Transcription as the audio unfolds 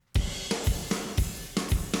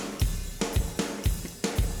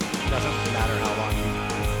doesn't matter how long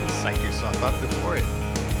you psych yourself up before it.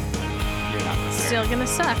 You're not prepared. Still gonna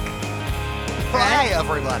suck. Hey,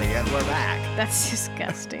 everybody, and we're back. That's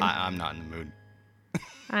disgusting. I'm not in the mood.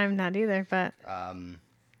 I'm not either, but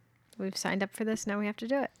we've signed up for this. Now we have to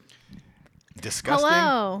do it. Disgusting.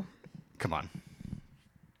 Hello. Come on.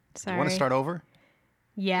 Sorry. You want to start over?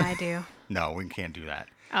 Yeah, I do. No, we can't do that.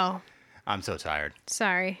 Oh, I'm so tired.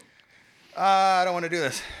 sorry. I don't want to do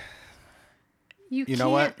this. You know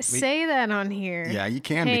can't what? say that on here. Yeah, you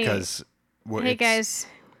can Hey. because Hey, guys.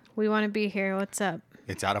 We want to be here. What's up?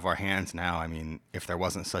 it's out of our hands now. I mean, if there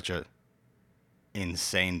wasn't such a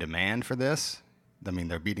insane demand for this, I mean,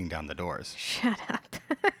 they're beating down the doors. Shut up.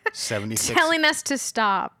 76. Telling us to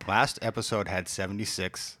stop. Last episode had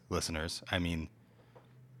 76 listeners. I mean,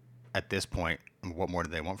 at this point, what more do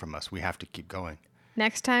they want from us? We have to keep going.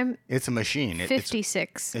 Next time, It's a machine.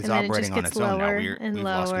 56. it's and then operating it on just gets its own now. lower We've and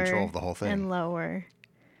lost lower control of the whole thing. and lower.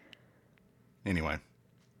 Anyway,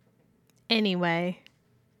 Anyway.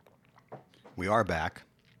 we are back.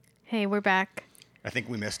 Hey, we're back. I think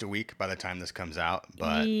we missed a week by the time this comes out,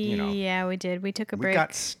 but, you know, Yeah, we did. We took a we break.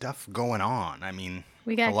 got stuff going on. I mean,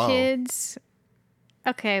 We got hello. kids.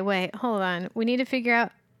 Okay, wait, hold on. We need to figure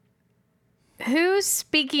out who's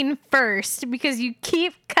speaking first because you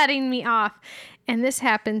keep cutting me off. And this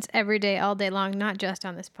happens every day, all day long, not just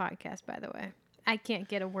on this podcast, by the way. I can't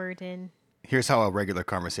get a word in. Here's how a regular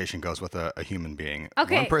conversation goes with a human being.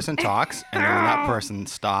 Okay. One person talks, and then when that person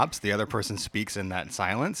stops, the other person speaks in that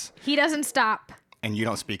silence, He doesn't stop. and you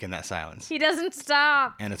don't speak in that silence. He doesn't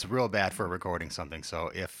stop. And it's real bad for recording something.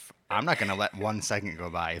 So if I'm not going to let 1 second go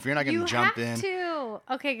by, if you're not going You to jump have in, to.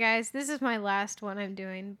 Okay, guys, this is my last one I'm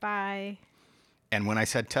doing. Bye. and when I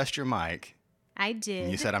said test your mic, I did.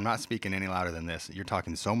 and you said I'm not speaking any louder than this, you're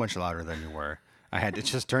talking so much louder than you were. I had to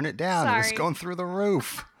just turn it down. It was Sorry. going through the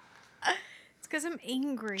roof. It's because I'm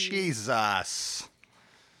angry. Jesus.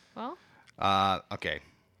 Well, Okay.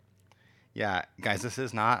 Yeah, guys, this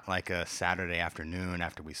is not like a Saturday afternoon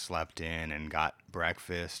after we slept in and got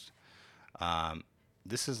breakfast.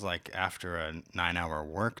 This is like after a 9-hour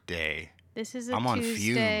work day. this is a I'm on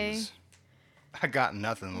Tuesday. fumes. I got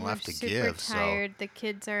nothing left to We're super give. tired. The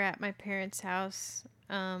kids are at my parents' house,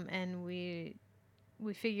 and we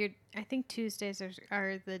figured I think Tuesdays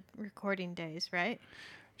are the recording days, right?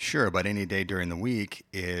 Sure, but any day during the week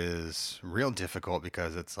is real difficult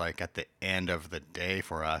because it's like at the end of the day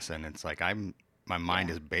for us, and it's like my mind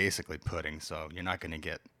Yeah. is basically pudding, so you're not going to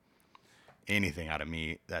get anything out of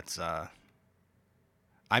me. That's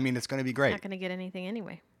I mean, it's going to be great. Not gonna get anything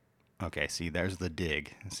anyway. Okay, see, there's the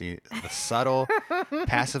dig. See, the subtle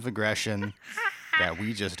passive aggression that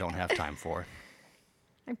we just don't have time for.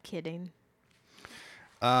 I'm kidding.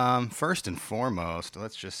 First and foremost,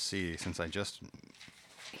 let's just see, since I just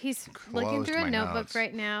He's looking Closed through a my notebook notes.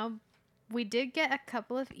 right now. We did get a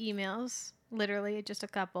couple of emails, literally just a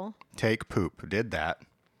couple. take poop, did that.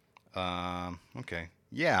 Okay.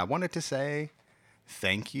 Yeah, I wanted to say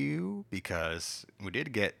thank you because we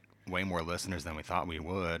did get way more listeners than we thought we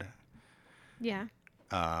would. Yeah.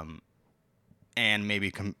 And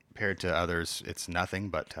maybe compared to others, it's nothing,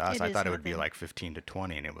 but to us, It I is thought it would be nothing. like 15 to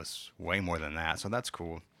 20, and it was way more than that. So that's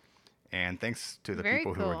cool. And thanks to the Very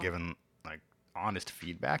people who were cool. giving like honest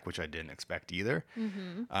feedback, which I didn't expect either.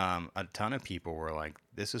 Mm-hmm. A ton of people were like,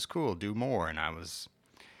 "This is cool, do more," and I was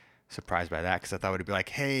surprised by that because I thought it would be like,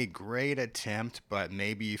 "Hey, great attempt, but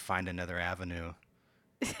maybe find another avenue."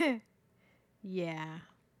 Yeah.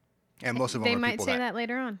 And most of them They were might people say that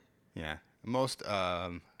later on. Yeah, most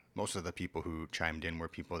of the people who chimed in were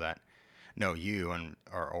people that know you and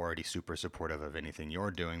are already super supportive of anything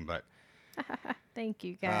you're doing. But Thank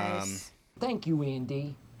you, guys. Thank you,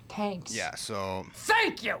 Andy. Thanks. yeah, so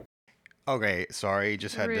Thank you! okay, sorry,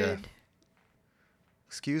 just had to. Rude.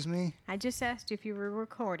 Excuse me, I just asked you if you were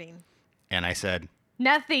recording. and I said,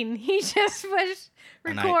 Nothing. He just was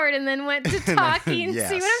And I- record and then went to talking. See what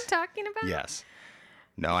Yes. I'm talking about? "Yes."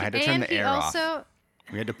 No, I had to turn And the he air off. also,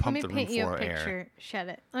 We had to let pump me the room paint you a for picture. air. Shut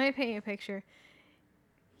it. Let me paint you a picture.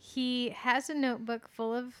 He has a notebook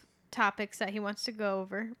full of topics that he wants to go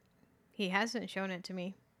over. He hasn't shown it to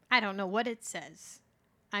me. I don't know what it says.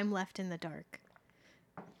 I'm left in the dark.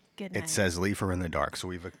 Good night. It says "Leave her in the dark," so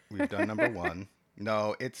we've done number one.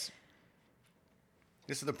 No, this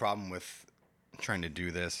is the problem with trying to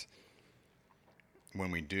do this.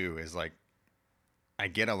 When we do, is like I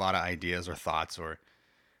get a lot of ideas or thoughts or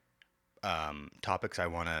topics I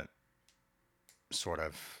want to sort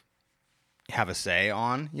of have a say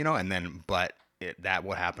on, and then that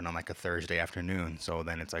will happen on like a Thursday afternoon. So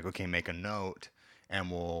then it's like, okay, make a note,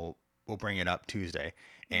 and we'll bring it up Tuesday.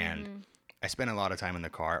 And I spend a lot of time in the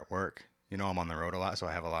car at work, You know, I'm on the road a lot, so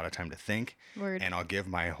I have a lot of time to think. Word. And I'll give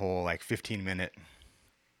my whole like 15-minute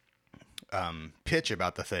pitch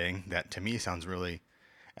about the thing that to me sounds really,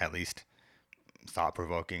 at least,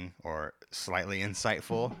 thought-provoking or slightly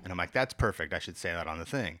insightful. And I'm like, that's perfect. I should say that on the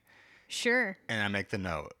thing. Sure. And I make the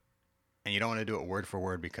note. And you don't want to do it word for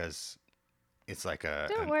word because it's like Do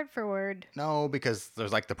it word for word. no, because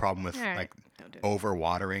there's like the problem with All right. like Don't do it.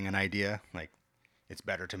 over-watering an idea. Like, it's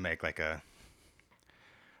better to make like a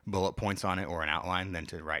bullet points on it or an outline than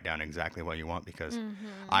to write down exactly what you want, because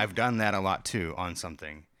I've done that a lot too on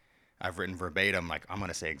something. I've written verbatim, like, I'm going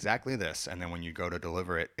to say exactly this. And then when you go to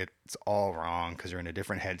deliver it, it's all wrong because you're in a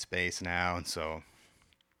different headspace now. And so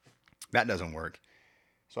that doesn't work.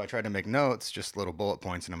 So I tried to make notes, just little bullet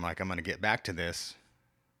points. And I'm like, I'm going to get back to this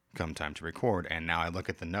come time to record. And now I look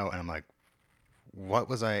at the note and I'm like, what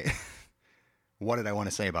was I, what did I want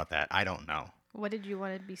to say about that? I don't know. What did you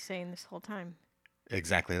want to be saying this whole time?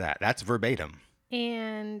 Exactly that. That's verbatim.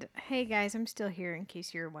 And hey, guys, I'm still here in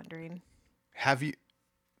case you're wondering. Have you,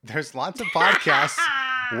 there's lots of podcasts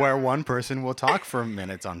where one person will talk for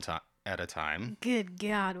minutes at a time. Good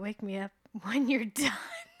God, wake me up when you're done.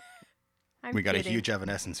 I'm We got kidding. a huge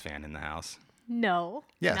Evanescence fan in the house. No,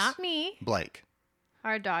 Yes. not me. Blake.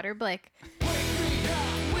 Our daughter, Blake.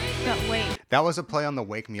 But wait, That was a play on the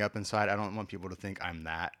Wake Me Up Inside. I don't want people to think I'm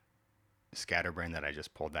that scatterbrained that I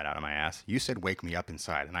just pulled that out of my ass. You said Wake Me Up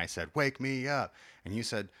Inside, and I said Wake Me Up. And you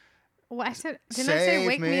said, well, I said, didn't I say Save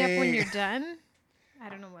wake me up when me. you're done? I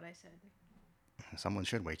don't know what I said. someone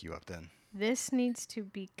should wake you up then. This needs to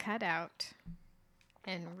be cut out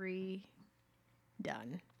and redone.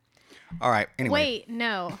 All right. Anyway. Wait,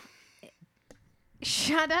 no.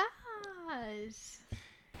 Shut up.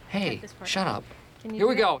 Hey, this part shut out. up. Can you Here do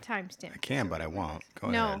we that? go. Timestamp. I can, but I won't. Go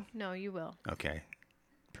No, ahead. no, you will. Okay.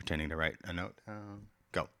 Pretending to write a note.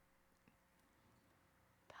 Go.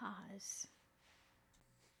 Pause.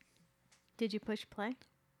 Did you push play?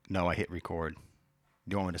 No, I hit record.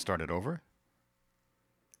 Do you want me to start it over?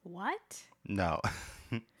 What? No.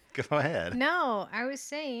 Go ahead. No, I was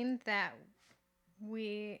saying that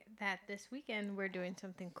this weekend we're doing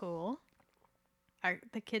something cool.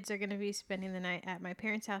 The kids are going to be spending the night at my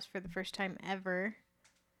parents' house for the first time ever.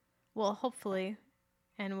 Well, hopefully,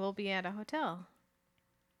 and we'll be at a hotel.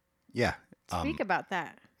 Yeah. Speak about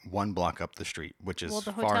that. 1 block up the street, which is Well,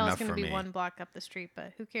 the far hotel is enough going for to be me. 1 block up the street,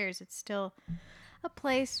 but who cares? It's still a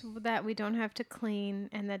place that we don't have to clean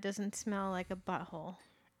and that doesn't smell like a butthole.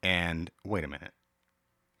 And wait a minute.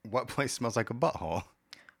 What place smells like a butthole?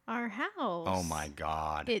 Our house. Oh my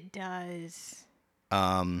God. It does.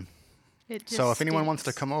 It just So if anyone wants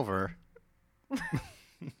to stinks. come over,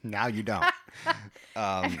 now you don't.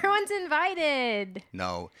 Everyone's invited.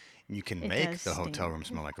 No, you can It make does the hotel stink. room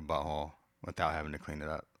smell like a butthole without having to clean it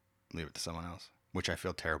up. Leave it to someone else, which I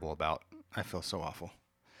feel terrible about. I feel so awful.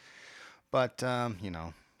 But,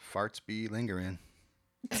 farts be lingering.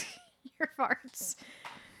 Your farts.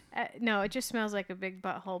 No, it just smells like a big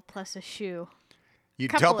butthole plus a shoe. You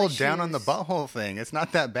Couple of doubled down on the shoes. butthole thing. It's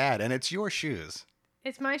not that bad, and it's your shoes.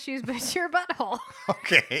 It's my shoes, but it's your butthole.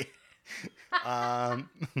 Okay.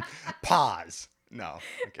 Pause. No.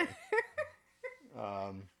 Okay.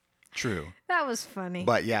 True. That was funny.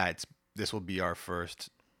 But yeah, this will be our first.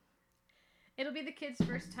 It'll be the kids'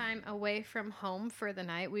 first time away from home for the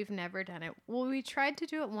night. We've never done it. Well, we tried to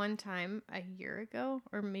do it one time a year ago,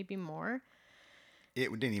 or maybe more.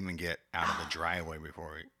 It didn't even get out of the driveway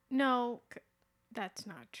before we, No, that's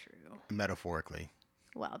not true. metaphorically.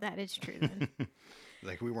 Well, that is true then.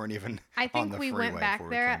 Like we weren't even I on think the we freeway went back before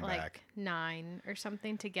we there at came like back. 9 or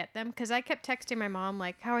something to get them because I kept texting my mom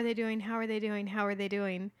like, "How are they doing? How are they doing? How are they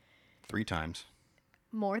doing?" 3 times.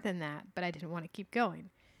 More than that, but I didn't want to keep going,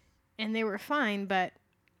 and they were fine. But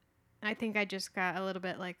I think I just got a little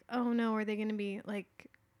bit like, "Oh no, are they going to be like?"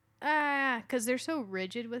 Because they're so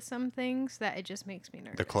rigid with some things that it just makes me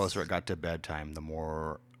nervous. The closer it got to bedtime, the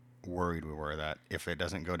more worried we were that if it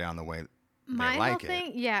doesn't go down the way My they whole like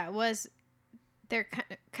thing, yeah, was they're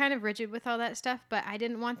kind of rigid with all that stuff, but I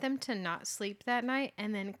didn't want them to not sleep that night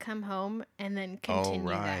and then come home and then continue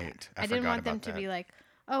that. right. I didn't forgot want them about to that. be like,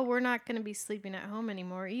 "Oh, we're not going to be sleeping at home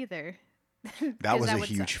anymore either." That 'Cause was a would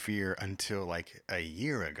suck. huge fear until like a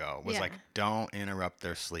year ago. Was like, Yeah. don't interrupt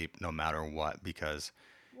their sleep no matter what, because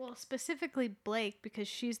Well, specifically Blake, because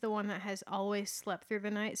she's the one that has always slept through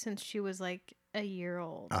the night since she was like a year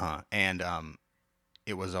old. and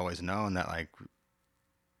it was always known that like,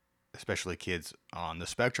 especially kids on the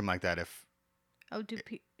spectrum like that, if Oh,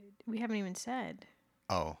 we haven't even said.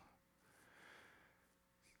 oh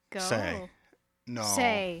Go. Say. no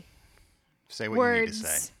Say. say what Words. you need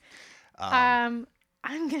to say. I'm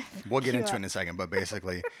gonna. We'll get you into it up. in a second, but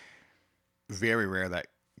basically, very rare that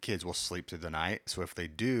kids will sleep through the night. So if they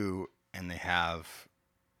do, and they have,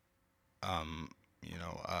 you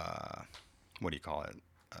know, what do you call it?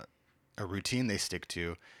 A routine they stick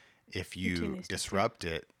to. If you disrupt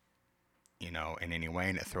it, you know, in any way,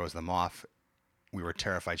 and it throws them off, we were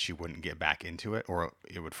terrified she wouldn't get back into it, or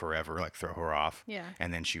it would forever like throw her off. Yeah.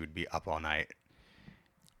 And then she would be up all night.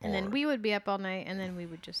 And then we would be up all night, and then we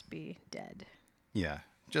would just be dead. Yeah.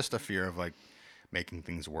 Just a fear of like making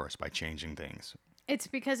things worse by changing things. It's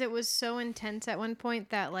because it was so intense at one point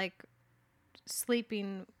that like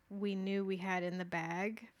sleeping we knew we had in the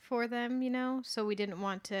bag for them, you know? So we didn't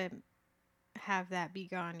want to have that be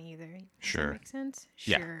gone either. Does Sure. that make sense?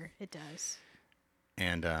 Yeah. Sure, it does.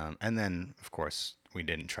 And then of course we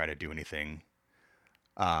didn't try to do anything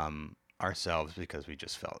ourselves because we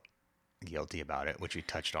just felt guilty about it, which we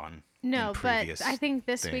touched on. No, in but previous I think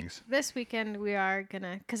this things. this weekend we are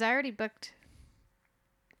gonna, because I already booked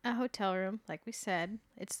a hotel room, like we said.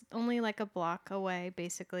 It's only like a block away,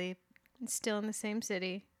 basically. It's still in the same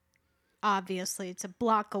city. Obviously, it's a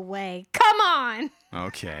block away. Come on!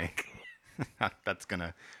 Okay. That's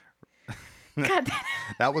gonna. God,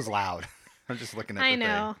 That was loud. I'm just looking at. I the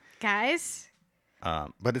know, guys.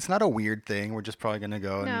 Thing. But it's not a weird thing. We're just probably gonna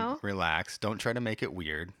go No. and relax. Don't try to make it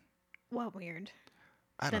weird. What weird?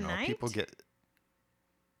 I The don't know. People night? get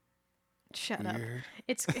Shut up. weird.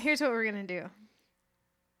 Here's what we're gonna do.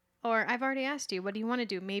 Or I've already asked you. What do you want to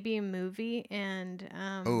do? Maybe a movie and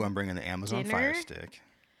Oh, I'm bringing the Amazon Fire dinner? Stick.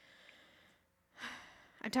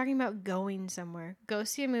 I'm talking about going somewhere. Go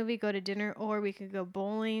see a movie, go to dinner, or we could go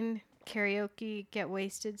bowling, karaoke, get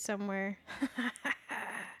wasted somewhere.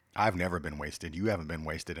 I've never been wasted. You haven't been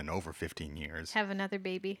wasted in over 15 years. Have another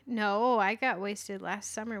baby. No, I got wasted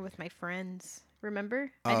last summer with my friends.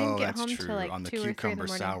 Remember? I didn't Oh, get that's home true. till like On the 2 or 3 in the cucumber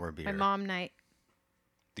morning. sour My beer. mom night.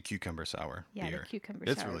 The cucumber sour Yeah, beer. the cucumber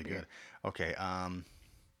It's sour really beer. good. Okay,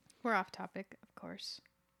 We're off topic, of course.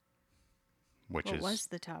 which What is was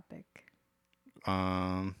the topic?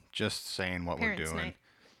 just saying what Parents' we're doing. night.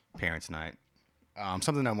 Parents' night.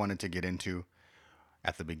 Something I wanted to get into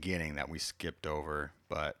at the beginning that we skipped over,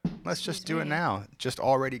 but let's just do it me. now. Just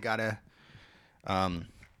already gotta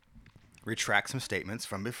retract some statements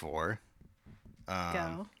from before.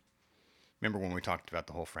 Go. Remember when we talked about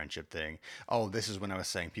the whole friendship thing? Oh, this is when I was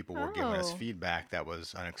saying people were giving us Oh. feedback that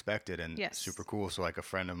was unexpected and Yes. super cool. So like a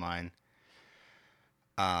friend of mine,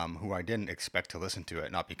 who I didn't expect to listen to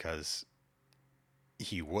it, not because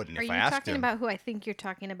he wouldn't. Are If you I asked talking him, about who I think you're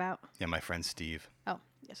talking about? yeah, my friend Steve. Oh,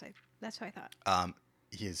 yes, that's what I thought.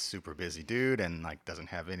 He's super busy dude and like doesn't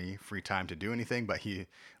have any free time to do anything, but he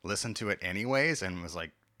listened to it anyways and was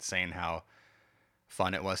like saying how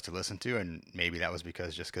fun it was to listen to, and maybe that was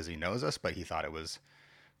because he knows us, but he thought it was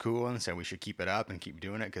cool and said we should keep it up and keep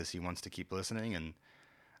doing it because he wants to keep listening, and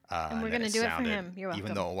And we're that gonna it do it for sounded- him. You're even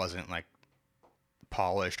welcome. though it wasn't like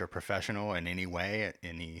polished or professional in any way,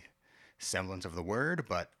 any semblance of the word,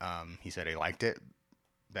 but he said he liked it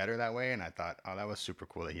better that way, and I thought, oh, that was super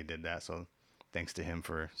cool that he did that. So thanks to him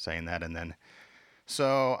for saying that. And then,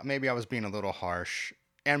 so maybe I was being a little harsh.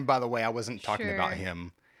 And by the way, I wasn't talking about Sure.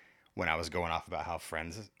 him when I was going off about how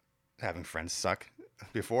having friends suck.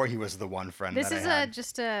 Before, he was the one friend This that is I had.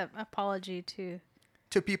 just a apology to.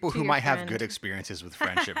 To people to who your might have friend. good experiences with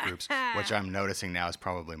friendship groups, which I'm noticing now is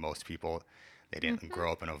probably most people. They didn't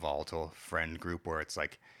grow up in a volatile friend group where it's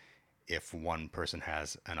like if one person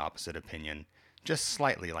has an opposite opinion, just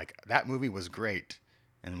slightly, like that movie was great,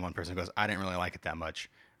 and one person goes, I didn't really like it that much.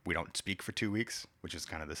 We don't speak for 2 weeks, which is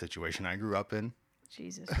kind of the situation I grew up in.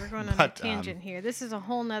 Jesus, we're going on But, a tangent here. This is a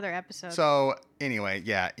whole nother episode. So anyway,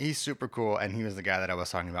 yeah, he's super cool, and he was the guy that I was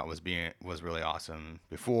talking about was really awesome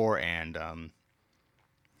before, and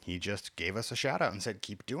he just gave us a shout out and said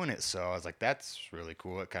keep doing it. So I was like, that's really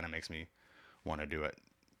cool. It kind of makes me want to do it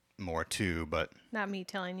more too. But Not me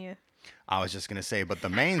telling you. I was just gonna say, but the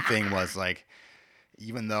main thing was like,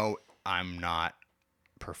 even though I'm not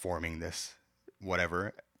performing this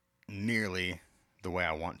whatever nearly the way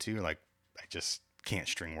I want to, like I just can't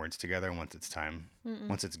string words together once it's time.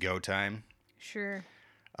 Once it's go time. Sure.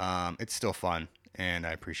 It's still fun, and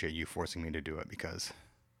I appreciate you forcing me to do it because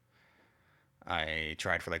I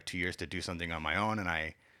tried for like 2 years to do something on my own, and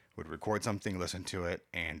I would record something, listen to it,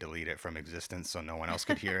 and delete it from existence so no one else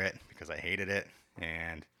could hear it because I hated it.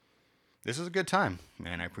 And this is a good time,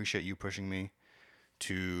 and I appreciate you pushing me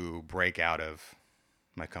to break out of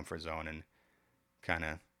my comfort zone and kind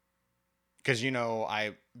of, because, you know,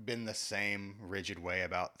 I've been the same rigid way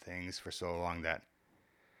about things for so long that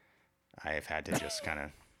I have had to just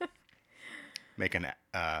kind of make an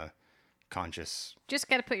conscious, Just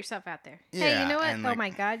got to put yourself out there. Hey, Yeah, you know what? and, Oh like- my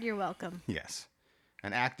God, you're welcome. yes,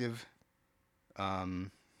 an active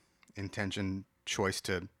intention, choice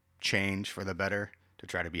to change for the better, to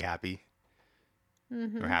try to be happy or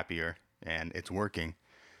Mm-hmm. happier, and it's working.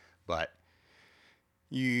 But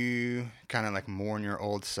you kind of like mourn your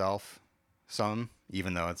old self some,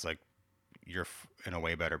 even though it's like you're in a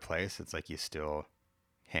way better place. It's like you still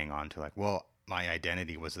hang on to like, well, my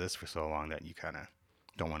identity was this for so long that you kind of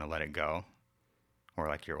don't want to let it go, or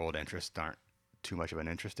like your old interests aren't too much of an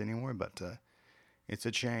interest anymore. But it's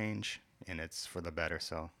a change, and it's for the better.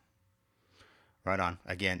 So right on.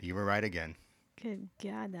 Again, you were right again. Good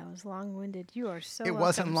God, that was long-winded. You are so It welcome,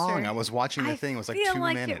 wasn't long. sir. I was watching the I thing. It was like feel 2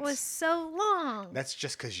 like minutes. it was so long. That's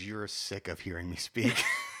just because you're sick of hearing me speak.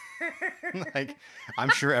 Like, I'm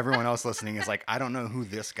sure everyone else listening is like, I don't know who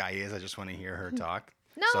this guy is. I just want to hear her talk.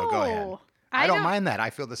 No, So go ahead. I don't mind that. I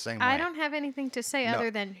feel the same way. I don't have anything to say No. other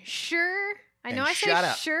than sure. I know And I say shut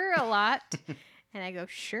up. sure a lot, and I go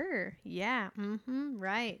sure, yeah,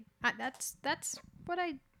 right. That's what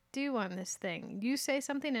I do on this thing. You say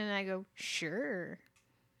something, and I go sure,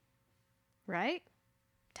 right?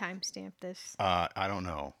 Timestamp this. I don't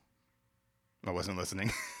know. I wasn't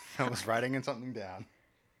listening. I was writing something down.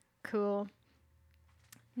 Cool.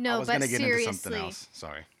 I No, was but gonna get into something seriously, else.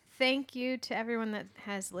 Sorry. thank you to everyone that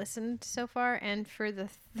has listened so far, and for the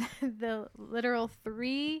the literal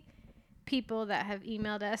 3 people that have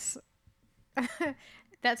emailed us.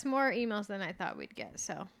 That's more emails than I thought we'd get.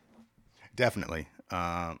 So, Definitely.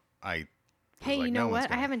 I was hey, like, you no know one's what? I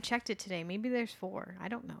gonna- haven't checked it today. Maybe there's 4. I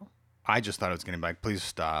don't know. I just thought it was going to be like, please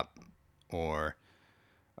stop, or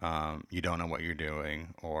you don't know what you're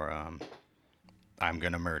doing, or I'm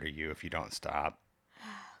going to murder you if you don't stop.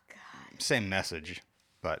 Oh God. Same message,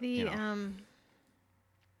 but The you know.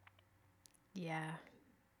 yeah.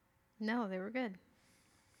 No, they were good.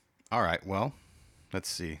 All right, well, let's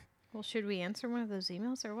see. Well, should we answer one of those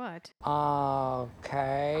emails or what?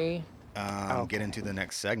 Okay. Get into the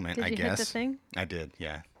next segment, Did I you guess. hit the thing? I did,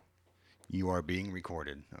 yeah. You are being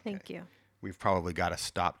recorded. Okay. Thank you. We've probably got to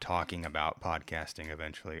stop talking about podcasting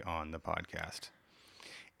eventually on the podcast.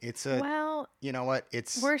 It's a, Well, you know what?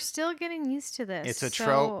 It's we're still getting used to this. it's a so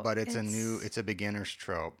trope, but it's a beginner's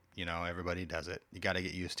trope. You know, everybody does it. You got to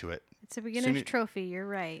get used to it. It's a beginner's as- trophy. You're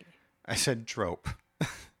right. I said trope.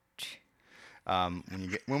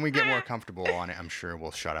 When we get more comfortable on it, I'm sure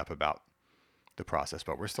we'll shut up about the process.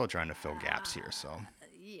 But we're still trying to fill gaps here. So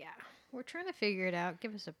Yeah, we're trying to figure it out.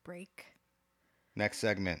 Give us a break. next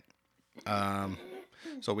segment.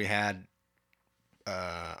 So we had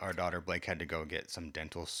our daughter Blake had to go get some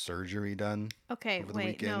dental surgery done. Okay, over the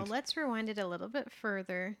wait, no, weekend. let's rewind it a little bit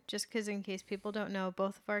further, just because in case people don't know,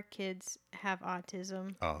 both of our kids have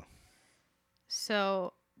autism. Oh,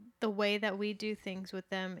 So the way that we do things with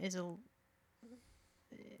them is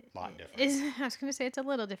lot different. I was gonna say it's a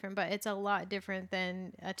little different, but it's a lot different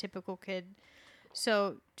than a typical kid.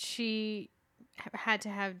 So she had to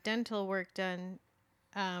have dental work done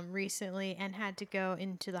recently and had to go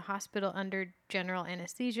into the hospital under general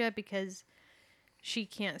anesthesia because she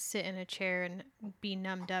can't sit in a chair and be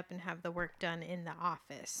numbed up and have the work done in the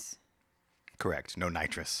office. Correct. No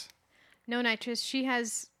nitrous. No nitrous. She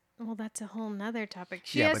has, well, that's a whole nother topic.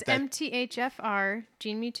 She Yeah, has but that- MTHFR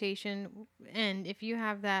gene mutation. And if you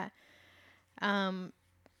have that,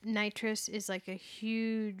 nitrous is like a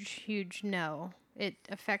huge, huge no. It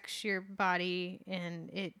affects your body and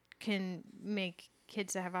it can make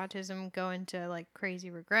kids that have autism go into like crazy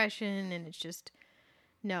regression. And it's just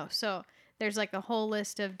no. So there's like a whole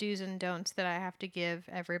list of do's and don'ts that I have to give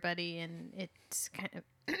everybody. And it's kind of,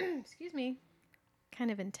 excuse me,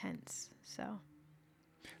 kind of intense. So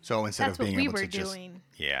instead that's of what being we able were to just doing.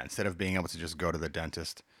 instead of being able to just go to the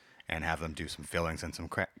dentist and have them do some fillings and some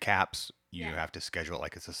caps, you Yeah. have to schedule it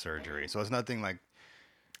like it's a surgery. So it's nothing like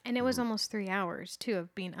And it was almost 3 hours too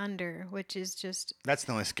of being under, which is just that's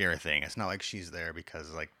the only scary thing. It's not like she's there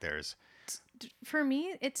because like there's for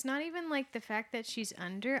me. It's not even like the fact that she's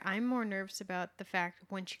under. I'm more nervous about the fact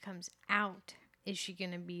when she comes out, is she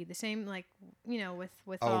gonna be the same? Like with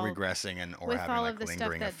all regressing and or with having all like of the stuff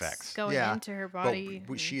lingering that's effects going into her body.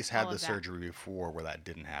 But she's and had all the of that. surgery before where that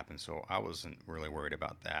didn't happen, so I wasn't really worried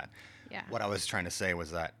about that. Yeah. What I was trying to say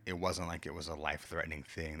was that it wasn't like it was a life-threatening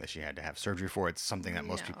thing that she had to have surgery for. It's something that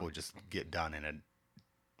most No. people just get done in a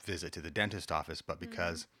visit to the dentist office, but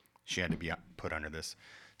because she had to be put under this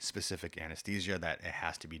specific anesthesia, that it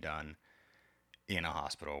has to be done in a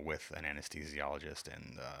hospital with an anesthesiologist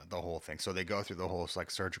and the whole thing. So they go through the whole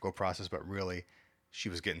like surgical process, but really she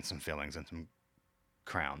was getting some fillings and some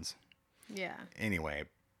crowns. Yeah. Anyway,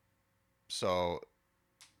 so,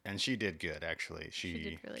 and she did good, actually. She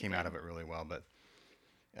did really came out good. of it really well, but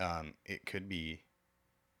it could be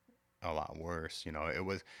a lot worse. You know, it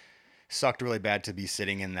was, sucked really bad to be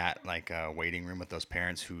sitting in that like waiting room with those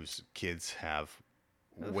parents whose kids have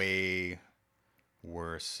way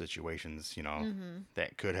worse situations,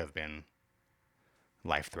 that could have been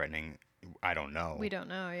life threatening. I don't know. We don't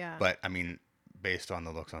know, yeah. But I mean, based on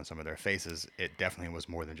the looks on some of their faces, it definitely was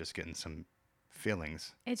more than just getting some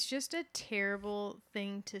feelings. It's just a terrible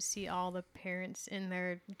thing to see all the parents in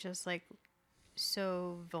there just like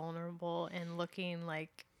so vulnerable and looking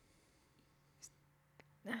like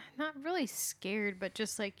not really scared, but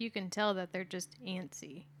just like you can tell that they're just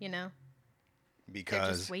antsy, They're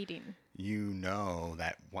Because just waiting.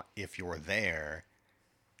 that if you're there,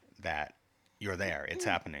 that you're there. It's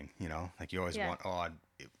happening, Like you always Yeah. want,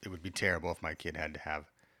 it would be terrible if my kid had to have,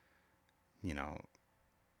 you know,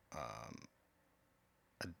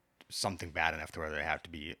 something bad enough to where they have to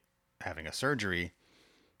be having a surgery,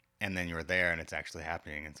 and then you're there and it's actually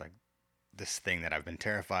happening. It's like this thing that I've been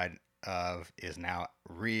terrified of is now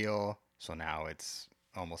real. So now it's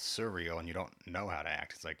almost surreal, and you don't know how to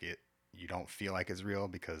act. It's like you don't feel like it's real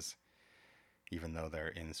because even though they're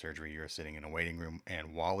in surgery, you're sitting in a waiting room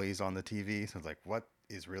and Wally's on the TV. So it's like, what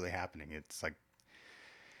is really happening? It's like,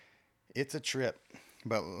 it's a trip.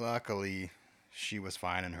 But luckily, she was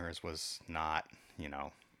fine and hers was not,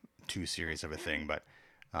 too serious of a thing. But,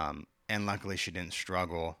 and luckily, she didn't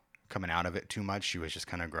struggle coming out of it too much. She was just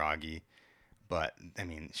kind of groggy. But, I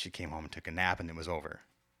mean, she came home and took a nap and it was over.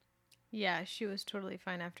 Yeah, she was totally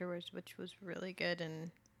fine afterwards, which was really good.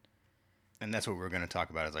 And that's what we're going to talk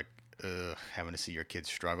about is like, having to see your kids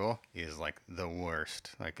struggle is like the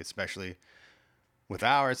worst. Like, especially with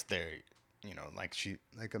ours, they're,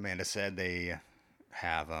 like Amanda said, they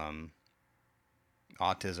have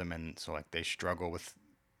autism, and so like they struggle with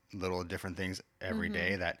little different things every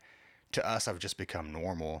day that to us have just become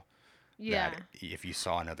normal. Yeah. That if you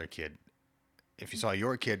saw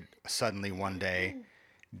your kid suddenly one day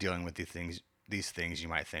dealing with these things, you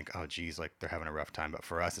might think, oh geez, like they're having a rough time. But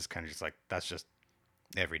for us, it's kind of just like, that's just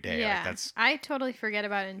every day. Yeah. Like I totally forget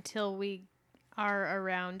about it until we are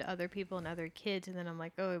around other people and other kids, and then I'm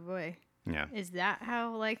like, oh boy, yeah. is that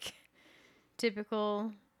how like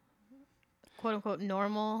typical quote unquote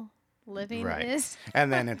normal living Right. is?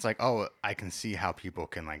 And then it's like, oh, I can see how people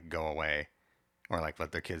can like go away or like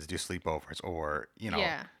let their kids do sleepovers or,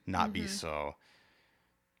 Yeah. not be so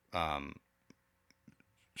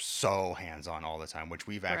so hands-on all the time, which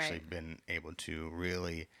we've actually Right. been able to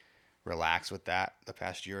really relax with that the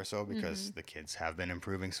past year or so because the kids have been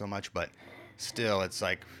improving so much. But still, it's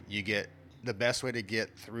like the best way to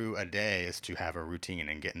get through a day is to have a routine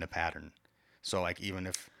and get in a pattern. So like even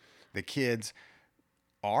if the kids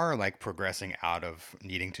are like progressing out of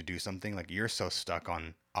needing to do something, like you're so stuck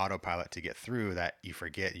on autopilot to get through that you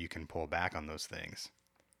forget you can pull back on those things.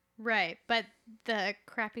 Right. But the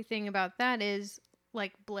crappy thing about that is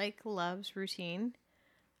like Blake loves routine.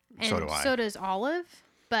 And So do I. so does Olive.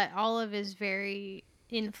 But Olive is very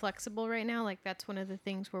inflexible right now. Like that's one of the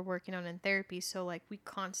things we're working on in therapy. So like we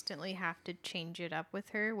constantly have to change it up with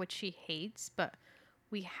her, which she hates, but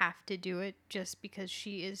we have to do it just because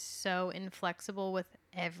she is so inflexible with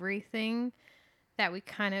everything that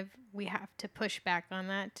we have to push back on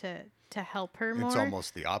that to help her more. It's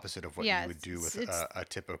almost the opposite of what Yeah, you would do with it's- a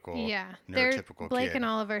typical Yeah, neurotypical Blake kid. and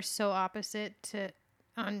Olive are so opposite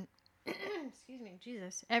on excuse me,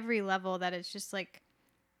 Jesus, every level that it's just like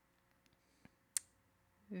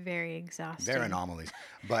very exhausting. They're anomalies.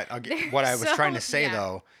 But They're what I was so- trying to say yeah.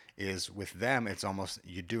 though is with them, it's almost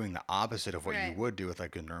you're doing the opposite of what you Right. would do with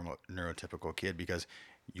like a neurotypical kid, because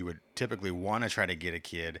you would typically want to try to get a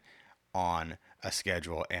kid on a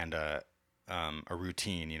schedule and a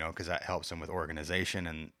routine, because that helps them with organization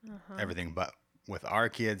and everything. But with our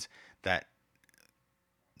kids, that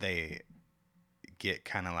they get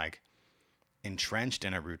kind of like entrenched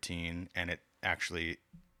in a routine, and it actually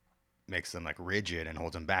makes them like rigid and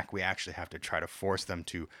holds them back. We actually have to try to force them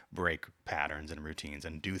to break patterns and routines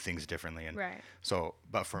and do things differently. And Right. so,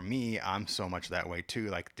 but for me, I'm so much that way too.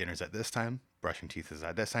 Like dinner's at this time, brushing teeth is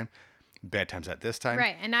at this time, bedtime's at this time.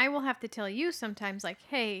 Right. And I will have to tell you sometimes like,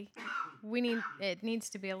 hey, it needs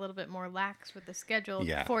to be a little bit more lax with the schedule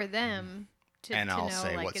Yeah. for them to And I'll know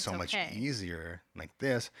say like what's it's so much okay. easier like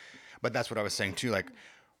this. But that's what I was saying too. Like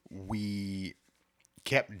we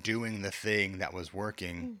kept doing the thing that was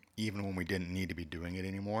working even when we didn't need to be doing it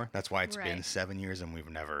anymore. That's why it's been Right. 7 years and we've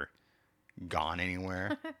never gone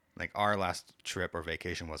anywhere. Like our last trip or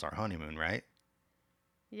vacation was our honeymoon, right?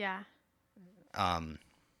 Yeah,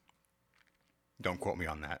 Don't quote me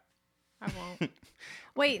on that. I won't.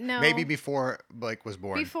 Wait, no. Maybe before Blake was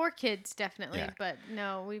born. Before kids, definitely. Yeah. But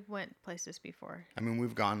no, we went places before. I mean,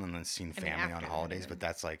 we've gone and seen I mean, family on after the holidays, but honeymoon.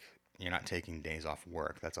 that's like, you're not taking days off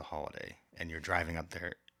work. That's a holiday, and you're driving up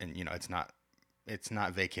there, and it's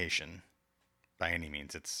not vacation by any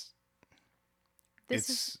means. It's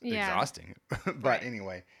yeah. exhausting. But Right.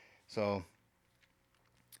 anyway, so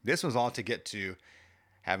this was all to get to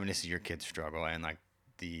having to see your kids struggle and like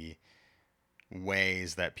the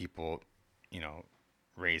ways that people, you know,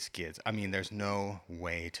 raise kids. I mean, there's no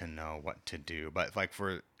way to know what to do, but like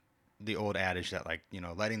for the old adage that like,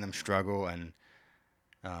 letting them struggle and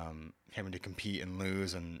having to compete and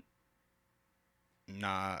lose and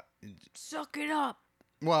not Suck it up.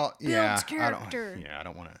 well, yeah, Builds character. I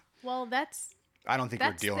don't want to. Well, I don't think we're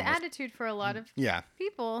that's the dealing with. attitude for a lot of Yeah.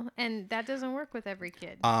 people, and that doesn't work with every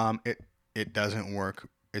kid. It doesn't work.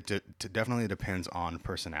 It definitely depends on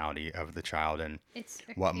personality of the child and It's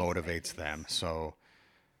a what case by motivates case. them. So,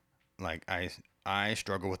 like I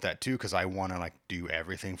struggle with that too because I want to like do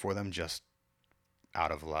everything for them just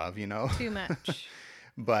out of love, Too much.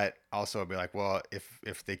 But also I'd be like, well,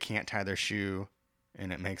 if they can't tie their shoe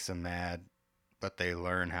and it makes them mad, but they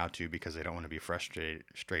learn how to because they don't want to be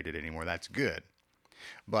frustrated anymore, that's good.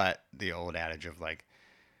 But the old adage of like,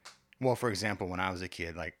 well, for example, when I was a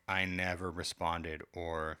kid, like I never responded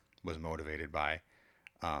or was motivated by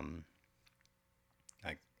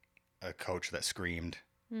like a coach that screamed,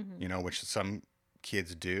 which some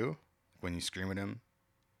kids do when you scream at them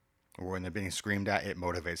or when they're being screamed at, it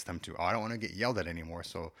motivates them to, oh, I don't want to get yelled at anymore.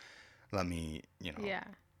 So let me, Yeah.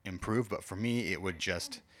 improve. But for me, it would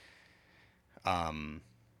just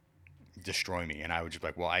destroy me. And I would just be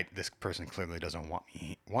like, well, this person clearly doesn't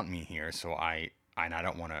want me here. So I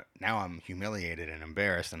don't want to, now I'm humiliated and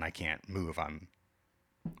embarrassed and I can't move.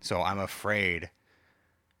 So I'm afraid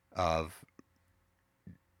of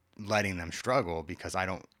letting them struggle because I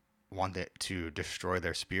don't want it to destroy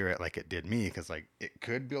their spirit like it did me. Because like it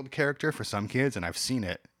could build character for some kids, and I've seen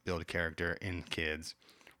it build character in kids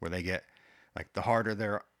where they get like the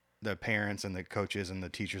harder the parents and the coaches and the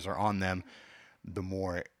teachers are on them, the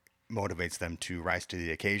more it motivates them to rise to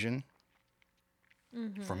the occasion.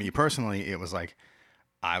 For me personally, it was like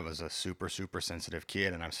I was a super, super sensitive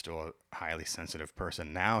kid, and I'm still a highly sensitive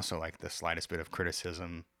person now. So like the slightest bit of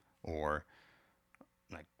criticism or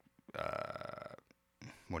like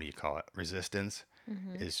what do you call it, resistance,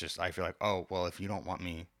 is just, I feel like, oh well, if you don't want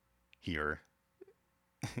me here,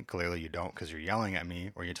 clearly you don't because you're yelling at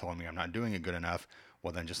me or you're telling me I'm not doing it good enough.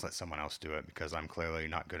 Well, then just let someone else do it because I'm clearly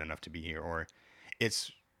not good enough to be here. Or it's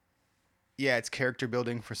it's character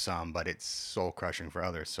building for some, but it's soul crushing for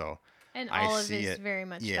others. So And I Olive see is it. very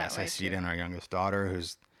much Yes, that way I see it too. in our youngest daughter,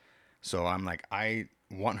 so I'm like, I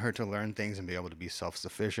want her to learn things and be able to be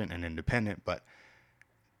self-sufficient and independent, but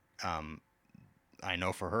I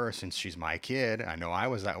know for her, since she's my kid, I know I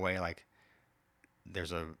was that way. Like,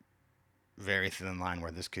 there's a very thin line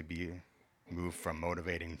where this could be moved from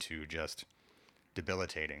motivating to just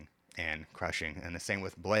debilitating and crushing. And the same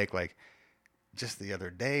with Blake. Like, just the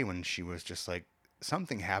other day when she was just like,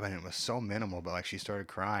 something happened, it was so minimal, but like she started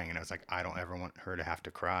crying, and I was like, I don't ever want her to have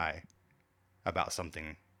to cry about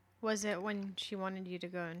something. Was it when she wanted you to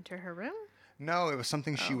go into her room? No, it was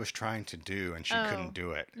something she was trying to do and she couldn't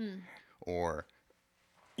do it. Or,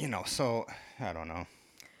 so I don't know.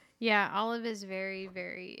 Yeah, Olive is very,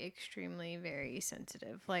 very, extremely, very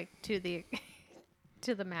sensitive. Like to the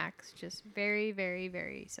to the max. Just very, very,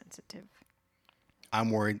 very sensitive. I'm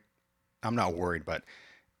worried. I'm not worried, but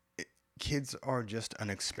kids are just an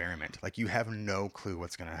experiment. Like, you have no clue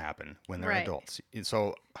what's going to happen when they're Right. adults.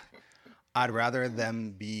 So I'd rather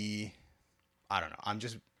them be, I don't know.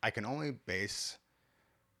 I can only base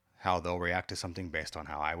how they'll react to something based on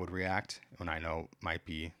how I would react when I know might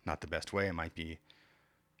be not the best way. It might be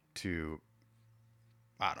to,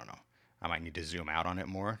 I don't know. I might need to zoom out on it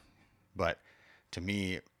more. But to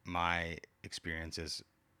me, my experience is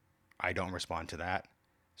I don't respond to that.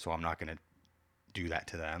 So I'm not going to do that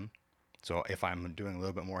to them. So if I'm doing a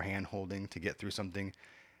little bit more hand holding to get through something,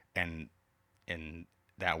 and in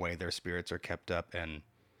that way their spirits are kept up and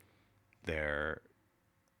they're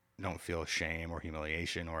don't feel shame or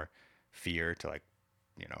humiliation or fear to, like,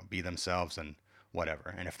 be themselves and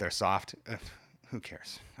whatever. And if they're soft, who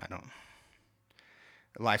cares? I don't.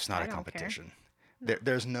 Life's not I a don't care. competition.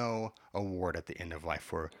 There's no award at the end of life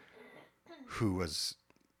for who was,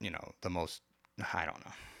 the most. I don't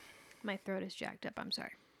know. My throat is jacked up. I'm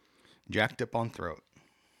sorry. Jacked up on throat.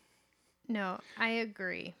 No, I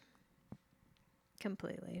agree.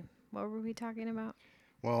 Completely. What were we talking about?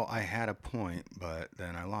 Well, I had a point, but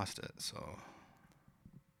then I lost it. So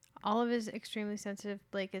Olive is extremely sensitive.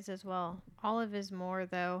 Blake is as well. Olive is more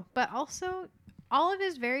though, but also Olive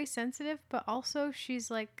is very sensitive, but also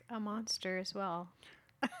she's like a monster as well.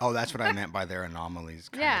 Oh, that's what I meant by their anomalies.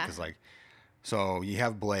 Kind Yeah. Because like, so you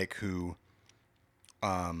have Blake who,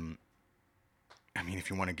 I mean, if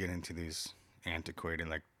you want to get into these antiquated,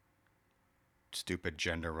 like, stupid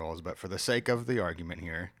gender roles, but for the sake of the argument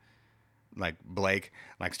here, like Blake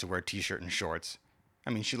likes to wear t-shirt and shorts. I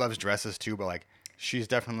mean, she loves dresses too, but like, she's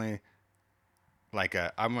definitely like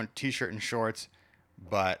I'm on t-shirt and shorts,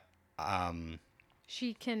 but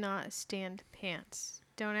She cannot stand pants.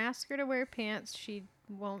 Don't ask her to wear pants. She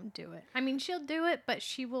won't do it. I mean, she'll do it, but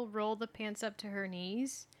she will roll the pants up to her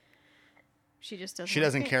knees. She just doesn't. she like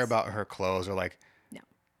doesn't care pants. about her clothes or like No.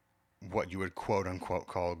 what you would quote unquote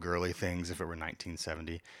call girly things if it were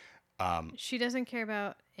 1970. She doesn't care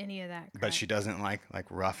about any of that. Crap. But she doesn't like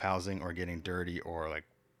roughhousing or getting dirty or like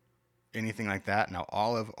anything like that. Now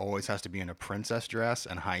Olive always has to be in a princess dress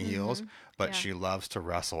and high heels, but Yeah. she loves to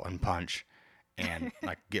wrestle and punch and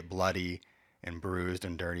like get bloody and bruised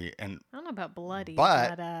and dirty. And I don't know about bloody,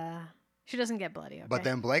 But- but she doesn't get bloody. Okay. but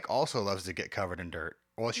then Blake also loves to get covered in dirt.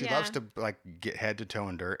 Well, she loves Yeah. to like get head to toe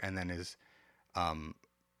in dirt and then is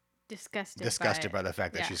disgusted by the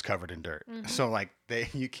fact that Yeah. she's covered in dirt. So like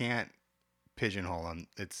you can't pigeonhole them.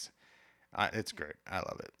 It's great. I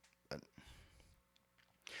love it. But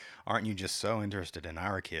aren't you just so interested in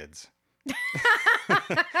our kids?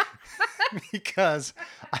 Because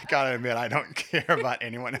I gotta admit, I don't care about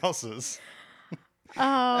anyone else's.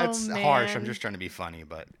 Oh, That's man. harsh. I'm just trying to be funny,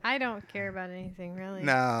 but I don't care about anything really.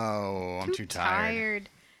 no, I'm too tired.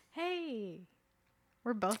 Hey,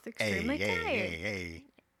 we're both Hey, extremely hey, tired. hey,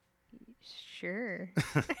 Sure.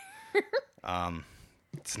 hey.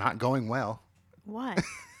 It's not going well. What?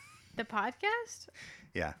 The podcast?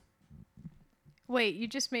 Yeah. Wait, you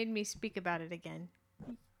just made me speak about it again.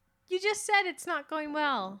 You just said it's not going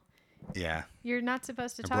well. Yeah. You're not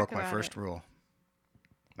supposed to I talk broke about my first it. rule.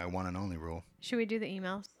 My one and only rule. Should we do the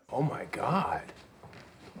emails? Oh my God.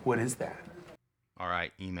 What is that? All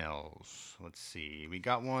right, emails. Let's see. We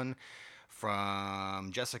got one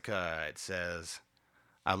from Jessica. It says,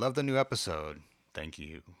 I love the new episode. Thank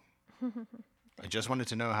you. I just wanted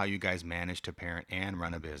to know how you guys manage to parent and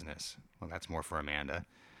run a business. Well, that's more for Amanda.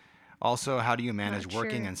 Also, how do you manage Not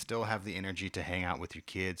working sure. and still have the energy to hang out with your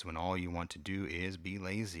kids when all you want to do is be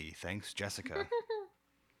lazy? Thanks, Jessica.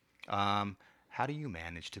 How do you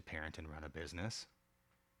manage to parent and run a business?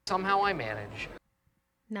 Somehow I manage.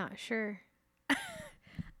 Not sure.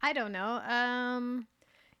 I don't know.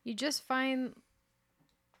 You just find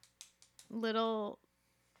little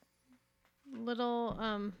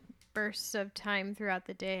bursts of time throughout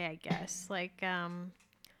the day, I guess. Like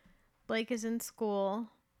Blake is in school,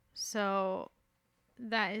 so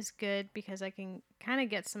that is good because I can kind of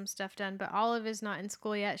get some stuff done, but Olive is not in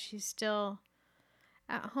school yet. She's still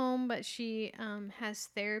at home, but she has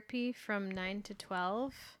therapy from 9 to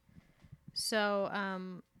 12. So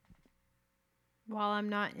while I'm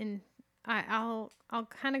not in, I'll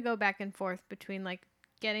kind of go back and forth between like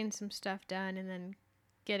getting some stuff done and then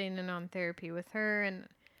getting in on therapy with her, and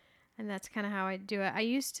that's kind of how I do it. I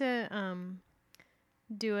used to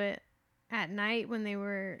do it at night when they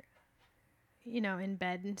were, in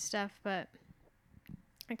bed and stuff, but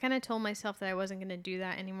I kind of told myself that I wasn't going to do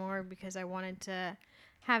that anymore because I wanted to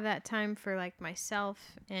have that time for like myself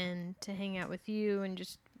and to hang out with you and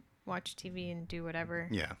just watch TV and do whatever.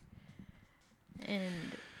 Yeah.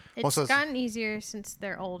 And Well, it's so it's- gotten easier since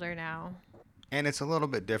they're older now. And it's a little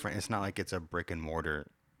bit different. It's not like it's a brick and mortar.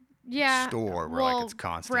 Yeah. Store where, like, it's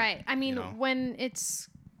constant, Right. I mean, you know? when it's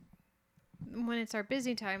our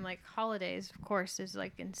busy time, like holidays, of course, is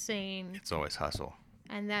like insane. It's always hustle.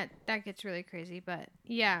 And that gets really crazy. But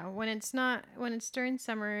yeah, when it's during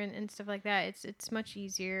summer and stuff like that, it's much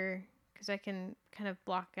easier because I can kind of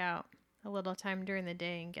block out a little time during the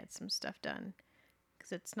day and get some stuff done.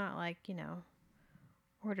 Because it's not like,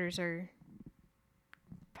 orders are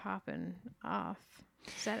popping off.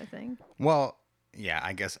 Is that a thing? Well, yeah,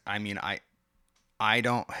 I guess. I mean, I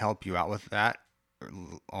don't help you out with that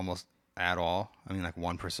almost at all. I mean, like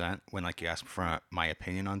 1% when like you ask for my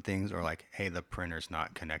opinion on things or like, hey, the printer's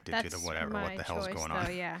not connected to the whatever. What the hell's going on?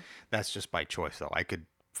 Though, yeah. That's just by choice, though. I could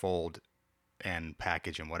fold and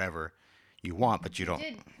package and whatever you want, but you don't.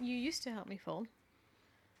 You used to help me fold.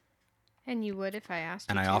 And you would if I asked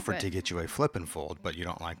you And I to, offered but to get you a flip and fold, but you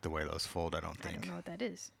don't like the way those fold, I don't I think. don't know what that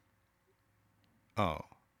is. Oh,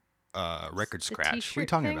 record the scratch. What are you t-shirt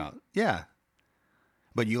talking thing? about? Yeah.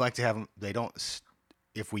 But you like to have them, they don't,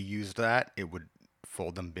 if we used that, it would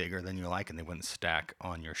fold them bigger than you like and they wouldn't stack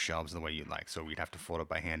on your shelves the way you'd like. So we'd have to fold it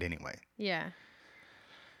by hand anyway. Yeah.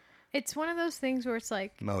 It's one of those things where it's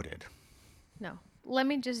like, Noted. no, let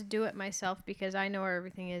me just do it myself because I know where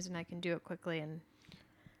everything is and I can do it quickly. And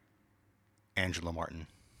Angela Martin.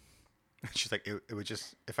 She's like, it would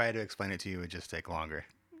just, if I had to explain it to you, it would just take longer.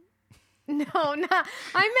 No, not.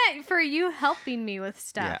 I meant for you helping me with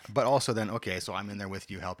stuff. Yeah, but also then, okay, so I'm in there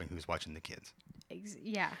with you helping who's watching the kids.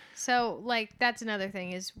 Yeah. So, like, that's another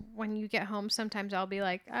thing is when you get home, sometimes I'll be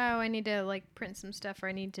like, oh, I need to, like, print some stuff or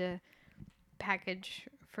I need to package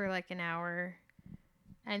for, like, an hour.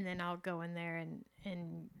 And then I'll go in there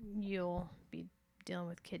and you'll be dealing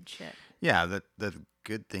with kid shit. Yeah, the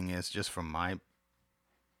good thing is, just from my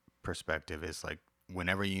perspective, is like,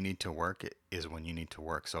 whenever you need to work, it is when you need to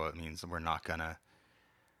work. So it means we're not gonna.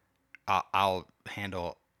 I'll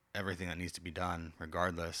handle everything that needs to be done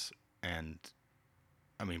regardless. And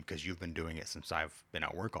I mean, because you've been doing it since I've been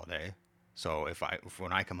at work all day. So if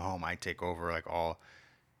when I come home, I take over like all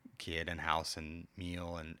kid and house and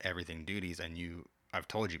meal and everything duties. And I've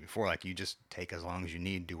told you before, like, you just take as long as you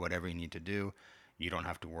need, do whatever you need to do. You don't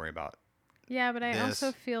have to worry about. Yeah, but I this.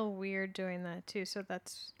 also feel weird doing that too. So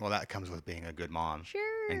that's. Well, that comes with being a good mom.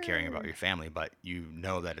 Sure. And caring about your family, but you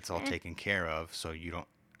know that it's all taken care of, so you don't.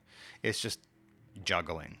 It's just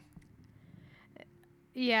juggling.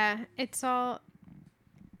 Yeah, it's all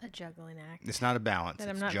a juggling act. It's not a balance. That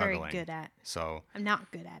I'm it's not juggling. very good at. So I'm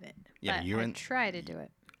not good at it. yeah, but I try to do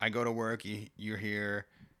it. I go to work. You're here.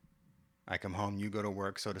 I come home. You go to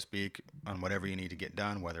work, so to speak, on whatever you need to get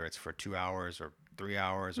done, whether it's for 2 hours or 3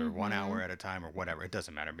 hours or 1 hour at a time or whatever. It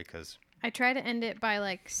doesn't matter because I try to end it by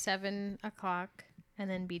like 7 o'clock and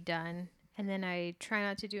then be done. And then I try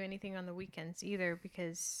not to do anything on the weekends either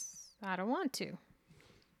because I don't want to.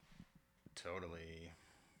 Totally.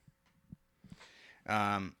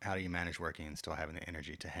 How do you manage working and still having the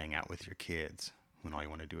energy to hang out with your kids when all you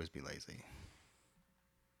want to do is be lazy?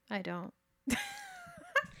 I don't.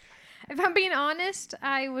 If I'm being honest,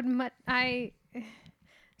 I would.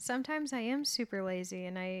 Sometimes I am super lazy,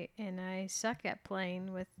 and I suck at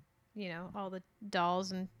playing with, all the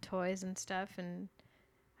dolls and toys and stuff, and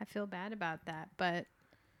I feel bad about that. But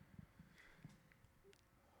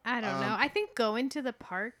I don't know. I think going to the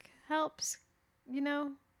park helps.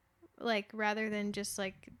 Like rather than just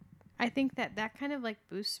like. I think that kind of like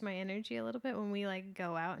boosts my energy a little bit when we like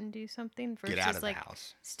go out and do something versus Get out of the like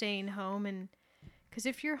house. staying home. And because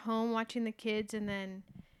if you're home watching the kids and then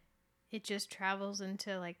it just travels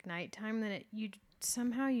into like nighttime, then you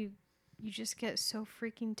just get so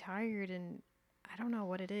freaking tired, and I don't know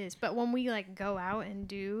what it is. But when we like go out and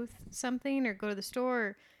do something or go to the store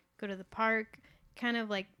or go to the park, kind of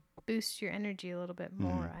like boosts your energy a little bit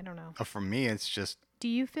more. I don't know. For me, it's just Do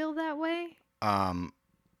you feel that way?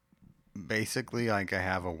 basically like I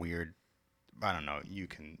have a weird, I don't know, you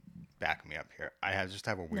can back me up here. I just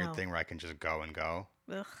have a weird thing where I can just go and go.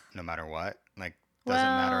 Ugh. No matter what. Like, doesn't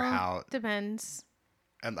matter how. Depends.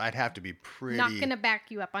 And I'd have to be pretty. Not gonna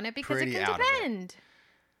back you up on it because it pretty can out of it. depend.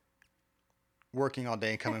 Working all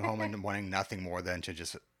day, coming home and wanting nothing more than to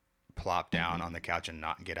just plop down on the couch and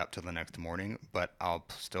not get up till the next morning. But I'll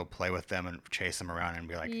still play with them and chase them around and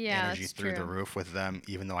be like energy that's through the true. roof with them,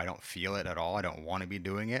 even though I don't feel it at all. I don't want to be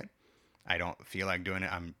doing it. I don't feel like doing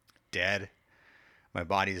it. I'm dead. My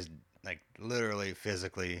body's like literally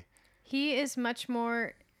physically. He is much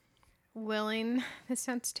more willing. This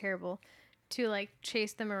sounds terrible. To like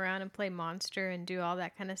chase them around and play monster and do all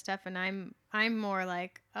that kind of stuff, and I'm more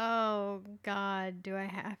like, oh God, do I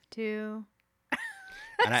have to?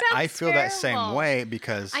 And I feel that same terrible. way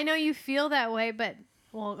because I know you feel that way, but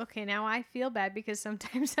well, okay, now I feel bad because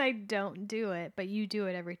sometimes I don't do it, but you do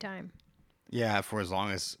it every time. yeah, for as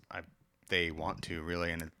long as they want to,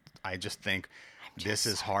 really. And I just think this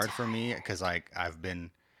is hard for me because I've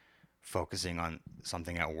been focusing on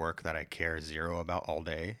something at work that I care zero about all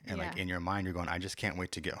day. And like Yeah. in your mind, you're going, I just can't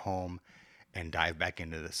wait to get home and dive back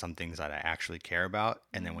into some things that I actually care about.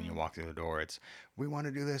 And then when you walk through the door, it's, we want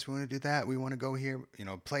to do this, we want to do that, we want to go here,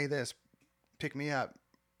 play this, pick me up,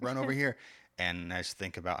 run over here. And I just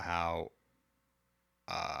think about how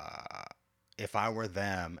if I were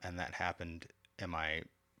them and that happened, I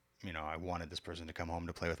wanted this person to come home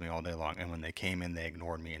to play with me all day long. And when they came in, they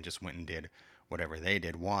ignored me and just went and did whatever they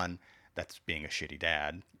did. One, that's being a shitty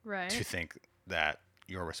dad. Right. To think that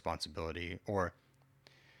your responsibility or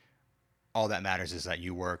all that matters is that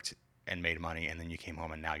you worked and made money and then you came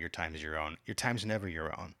home and now your time is your own. Your time's never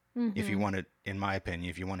your own. If you want to, in my opinion,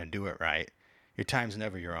 if you want to do it right, your time's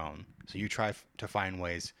never your own. So you try to find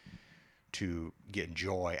ways to get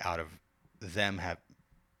joy out of them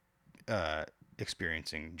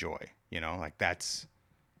experiencing joy, like that's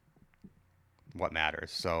what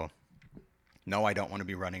matters. So no, I don't want to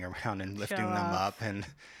be running around and lifting them up and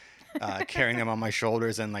carrying them on my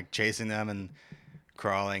shoulders and like chasing them and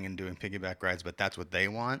crawling and doing piggyback rides, but that's what they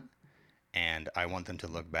want. And I want them to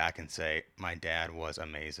look back and say, my dad was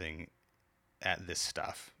amazing at this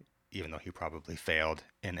stuff, even though he probably failed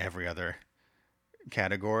in every other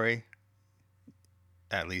category.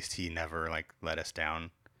 At least he never like let us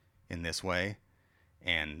down in this way.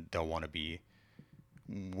 And they'll want to be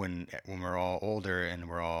when we're all older and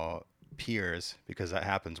we're all peers, because that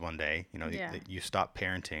happens one day. You know, Yeah. you stop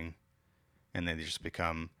parenting, and then they just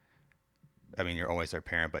become. I mean, you're always their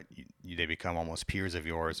parent, but they become almost peers of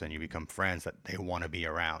yours, and you become friends that they want to be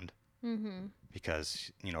around. Mm-hmm.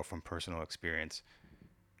 Because, you know, from personal experience,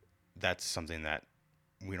 that's something that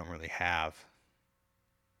we don't really have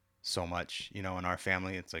so much, you know, in our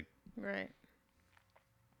family. It's like, Right.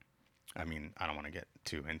 I mean, I don't want to get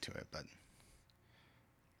too into it, but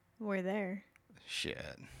We're there.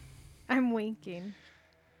 shit. I'm winking.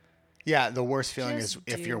 Yeah, the worst feeling Just is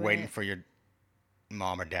if do you're waiting it. for your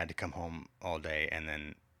mom or dad to come home all day and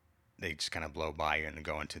then they just kind of blow by you and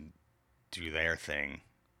go into do their thing,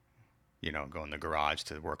 you know, go in the garage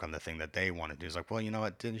to work on the thing that they want to do. It's like, well, you know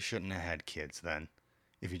what? Then you shouldn't have had kids then.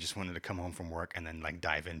 If you just wanted to come home from work and then like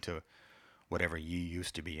dive into whatever you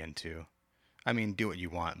used to be into. I mean, do what you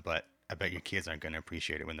want, but I bet your kids aren't going to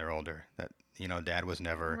appreciate it when they're older. That, you know, dad was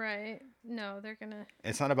never. Right. No, they're gonna.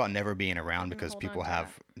 It's not about never being around gonna because hold people on to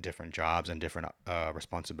have different jobs and different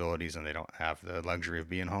responsibilities and they don't have the luxury of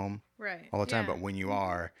being home Right. all the time. Yeah. But when you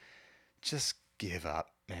are, just give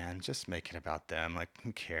up, man. Just make it about them. Like,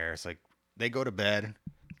 who cares? Like, they go to bed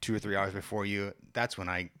 2 or 3 hours before you. That's when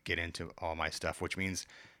I get into all my stuff, which means,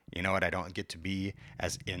 you know what? I don't get to be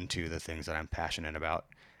as into the things that I'm passionate about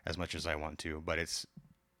as much as I want to. But it's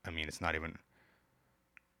not even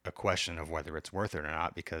a question of whether it's worth it or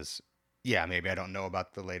not because, yeah, maybe I don't know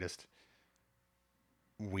about the latest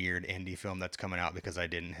weird indie film that's coming out because I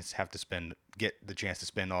didn't have to get the chance to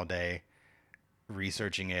spend all day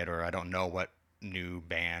researching it, or I don't know what new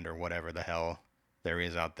band or whatever the hell there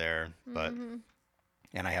is out there, but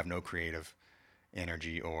and I have no creative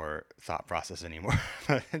energy or thought process anymore.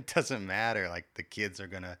 But it doesn't matter. Like, the kids are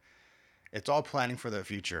gonna. It's all planning for the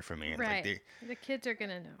future for me. It's Right. like The kids are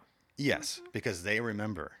gonna know. yes, because they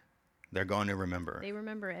remember. They're going to remember. They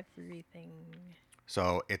remember everything.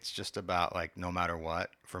 So it's just about, like, no matter what,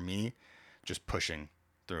 for me, just pushing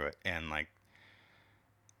through it. And like,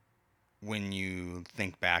 when you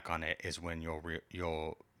think back on it is when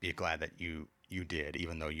you'll be glad that you did,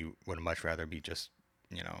 even though you would much rather be just,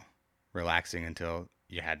 you know, relaxing until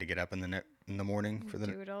you had to get up in the morning for the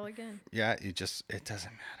Do it all again. yeah. It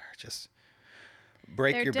doesn't matter. Just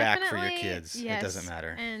break They're your back for your definitely- kids. It yes, doesn't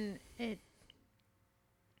matter. And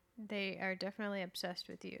they are definitely obsessed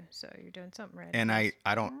with you, so you're doing something right. And guess.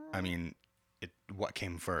 I don't. I mean, what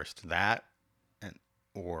came first, that, and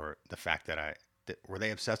or the fact that were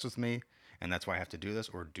they obsessed with me, and that's why I have to do this,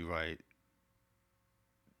 or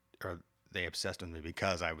are they obsessed with me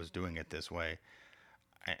because I was doing it this way?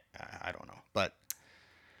 I don't know, but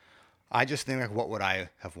I just think, like, what would I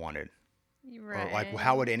have wanted, Right. or like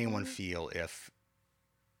how would anyone feel if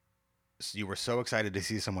you were so excited to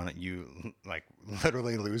see someone that you like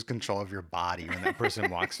literally lose control of your body when that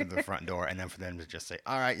person walks through the front door, and then for them to just say,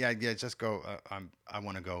 "All right, yeah, just go. I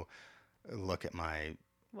want to go look at my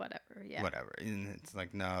Whatever. Yeah. whatever." And it's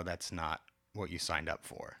like, no, that's not what you signed up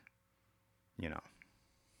for. You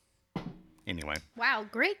know. Anyway, Wow.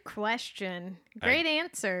 Great question. Great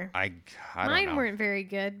answer. I don't Mine know. weren't very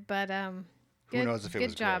good, but Who good, knows if it good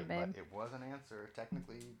was job, great, babe. but it was an answer.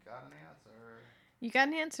 Technically, you got an answer. You got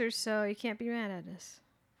an answer, so you can't be mad at us.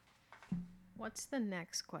 What's the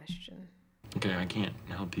next question? Okay, I can't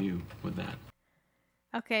help you with that.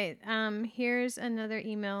 Okay, here's another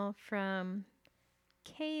email from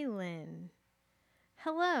Kaylin.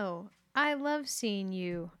 Hello, I love seeing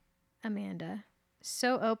you, Amanda.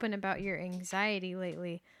 So open about your anxiety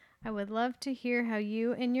lately. I would love to hear how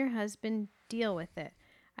you and your husband deal with it.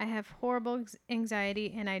 I have horrible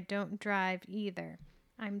anxiety and I don't drive either.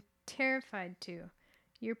 I'm terrified to.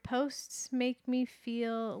 Your posts make me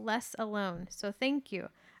feel less alone, so thank you.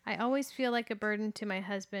 I always feel like a burden to my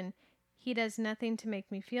husband. He does nothing to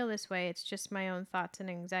make me feel this way. It's just my own thoughts and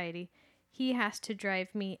anxiety. He has to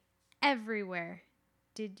drive me everywhere.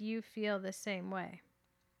 Did you feel the same way?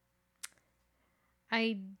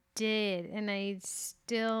 I did, and I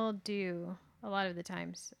still do a lot of the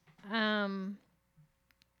times.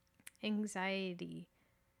 Anxiety.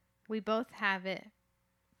 We both have it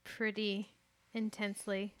pretty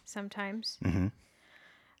intensely sometimes.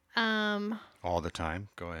 Mm-hmm. All the time.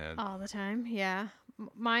 Go ahead. All the time, yeah.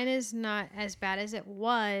 Mine is not as bad as it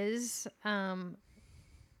was.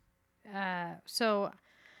 So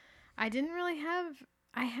I didn't really have.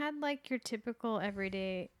 I had like your typical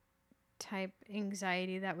everyday type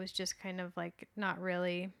anxiety that was just kind of like not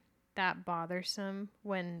really that bothersome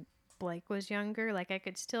when Blake was younger. Like I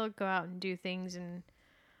could still go out and do things and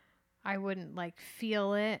I wouldn't like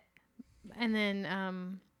feel it. And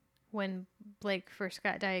then when Blake first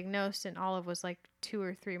got diagnosed and Olive was like 2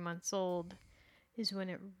 or 3 months old is when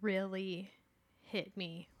it really hit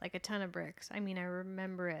me like a ton of bricks. I mean, I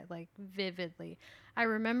remember it like vividly. I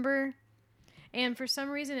remember, and for some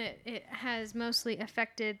reason it has mostly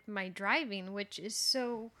affected my driving, which is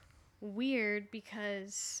so weird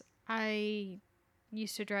because I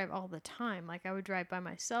used to drive all the time. Like I would drive by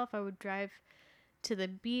myself. I would drive to the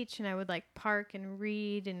beach and I would like park and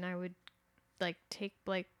read and I would like take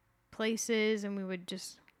like places and we would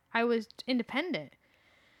just, I was independent.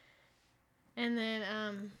 And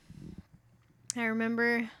then I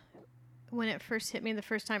remember when it first hit me the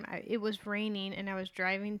first time, it was raining and I was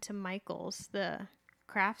driving to Michael's, the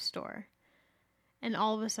craft store. And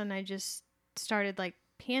all of a sudden I just started like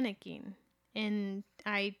panicking and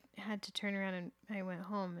I had to turn around and I went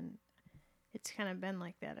home and it's kind of been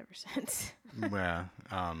like that ever since. Yeah.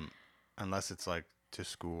 Unless it's like to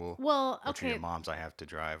school. Well, Or to okay. your mom's, I have to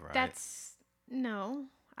drive, right? That's no,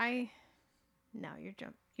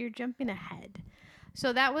 you're jumping ahead.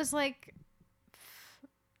 So that was like,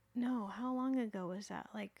 no, how long ago was that?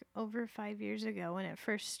 Like over 5 years ago when it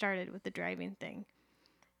first started with the driving thing.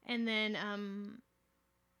 And then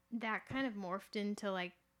that kind of morphed into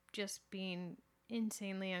like just being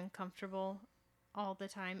insanely uncomfortable all the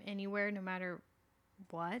time, anywhere, no matter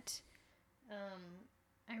what.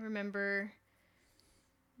 I remember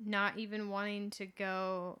not even wanting to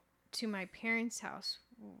go to my parents' house,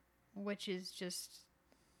 which is just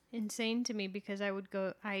insane to me because I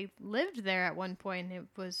lived there at one point and it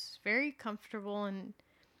was very comfortable and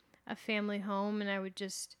a family home, and I would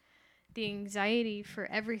just, the anxiety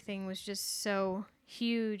for everything was just so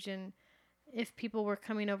huge. And if people were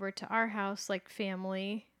coming over to our house, like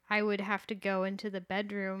family, I would have to go into the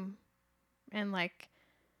bedroom and like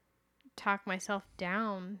talk myself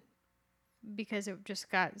down because it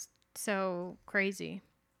just got so crazy.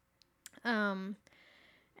 And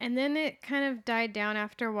then it kind of died down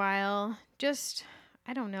after a while. Just,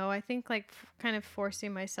 I don't know. I think like kind of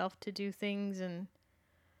forcing myself to do things and,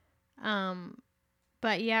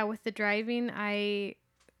 but yeah, with the driving, I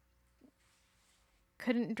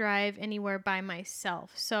couldn't drive anywhere by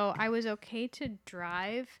myself. So I was okay to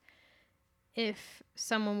drive if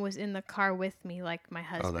someone was in the car with me, like my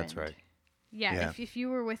husband. Oh, that's right. Yeah, Yeah. if you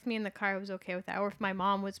were with me in the car, I was okay with that. Or if my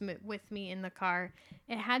mom was with me in the car.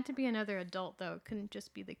 It had to be another adult, though. It couldn't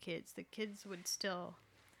just be the kids. The kids would still,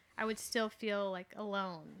 I would still feel like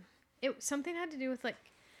alone. Something had to do with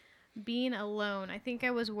like being alone. I think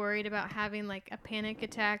I was worried about having like a panic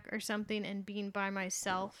attack or something and being by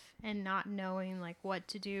myself and not knowing like what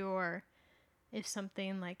to do, or if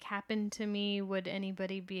something like happened to me, would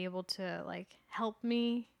anybody be able to like help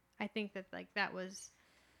me? I think that like that was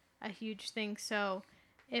a huge thing. So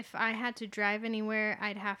if I had to drive anywhere,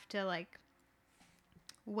 I'd have to like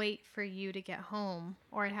wait for you to get home,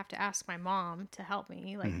 or I'd have to ask my mom to help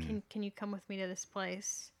me. Like, can you come with me to this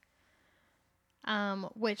place?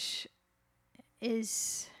 Which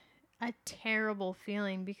is a terrible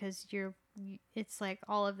feeling because it's like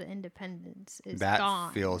all of the independence is gone.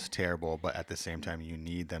 That feels terrible, but at the same time, you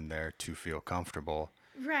need them there to feel comfortable.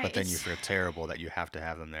 Right. But then you feel terrible that you have to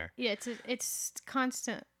have them there. Yeah, it's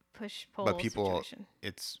constant push-pull But people, situation.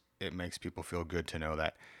 it makes people feel good to know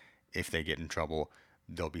that if they get in trouble,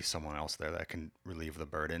 there'll be someone else there that can relieve the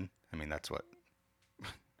burden. I mean, that's what,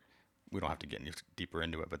 we don't have to get any deeper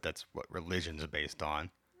into it, but that's what religion's based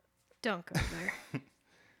on. Don't go there.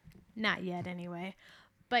 Not yet, anyway.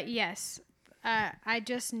 But yes, I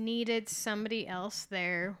just needed somebody else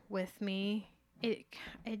there with me. It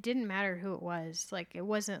didn't matter who it was. Like, it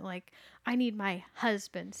wasn't like I need my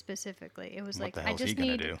husband specifically. It was What like the hell is he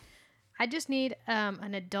gonna do? I just need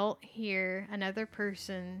an adult here, another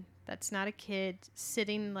person that's not a kid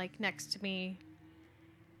sitting like next to me,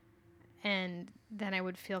 and then I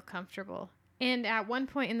would feel comfortable. And at one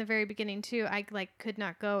point in the very beginning too, I like could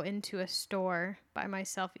not go into a store by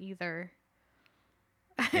myself either.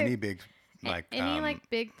 Any big, like, Any like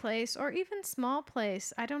big place or even small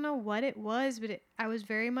place. I don't know what it was, but I was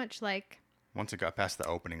very much like, once it got past the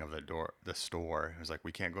opening of the store, it was like,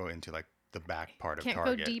 we can't go into like the back part of can't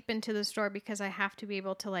Target. go deep into the store because I have to be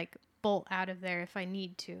able to like bolt out of there if I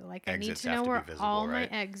need to. Like I need Exits to have know to be where visible, all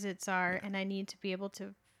right? my exits are, and I need to be able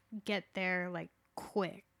to get there like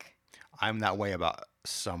quick. I'm that way about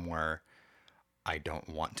somewhere I don't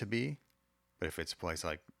want to be, but if it's a place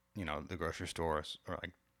like, the grocery store or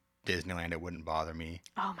like Disneyland, it wouldn't bother me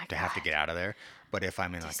Oh my to have to God. get out of there. But if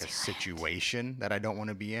I'm in like a Disneyland. situation that I don't want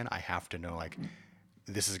to be in, I have to know like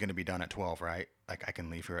this is going to be done at 12, right? Like I can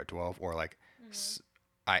leave here at 12, or like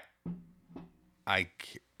I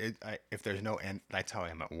if there's no end, that's how I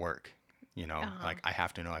am at work. You know, like I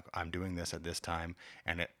have to know like I'm doing this at this time,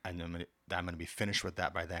 and I'm gonna be finished with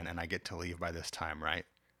that by then, and I get to leave by this time, right?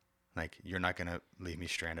 Like you're not gonna leave me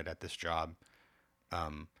stranded at this job,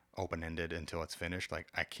 open ended until it's finished. Like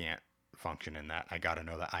I can't function in that. I got to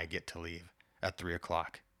know that I get to leave at 3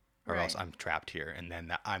 o'clock, or else Right. I'm trapped here, and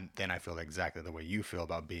then I feel exactly the way you feel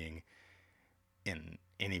about being in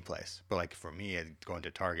any place. But like for me, going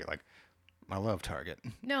to Target, like I love Target,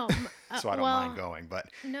 No, so I don't well, mind going. But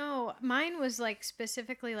no, mine was like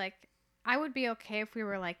specifically like I would be okay if we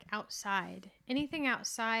were like outside. Anything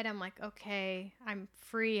outside, I'm like, okay, I'm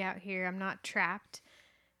free out here. I'm not trapped.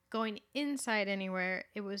 Going inside anywhere,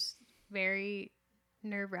 it was very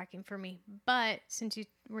nerve-wracking for me. But since you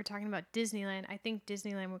were talking about Disneyland, I think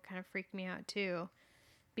Disneyland would kind of freak me out too,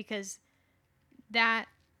 because that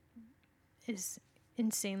is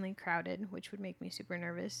insanely crowded, which would make me super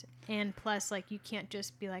nervous. And plus, like, you can't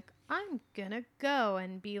just be like, I'm gonna go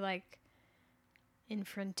and be like in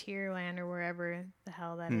Frontierland or wherever the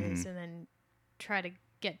hell that is, and then try to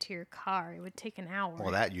get to your car. It would take an hour.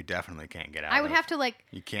 well, that you definitely can't get out. I would of. have to like.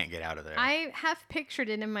 You can't get out of there. I have pictured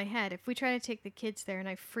it in my head. If we try to take the kids there and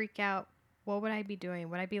I freak out, what would I be doing?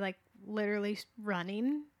 Would I be like literally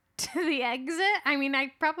running to the exit? I mean,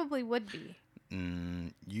 I probably would be.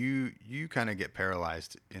 You kind of get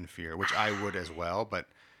paralyzed in fear, which I would as well. But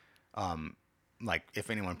like if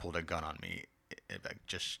anyone pulled a gun on me, like,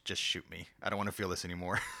 just shoot me. I don't want to feel this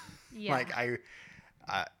anymore. Yeah. Like I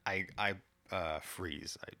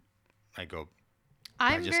freeze. I go.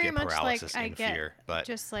 I'm just very get much like paralysis I in get fear, but-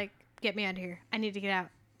 just like get me out of here. I need to get out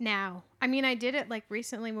now. I mean, I did it like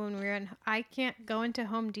recently when we were in. I can't go into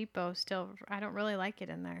Home Depot still. I don't really like it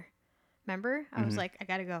in there. Remember? I was like, I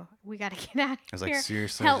gotta go. We gotta get out of I was here. like,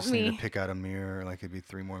 seriously, help I just me. need to pick out a mirror. Like it'd be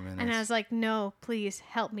 3 more minutes. And I was like, no, please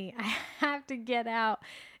help me. I have to get out.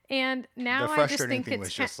 And now The I just frustrating think thing it's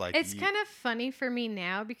was just, like, it's you- kind of funny for me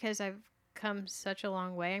now because I've come such a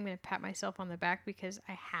long way. I'm gonna pat myself on the back because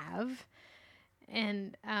I have,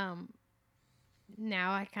 and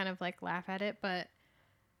now I kind of like laugh at it, but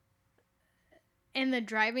and the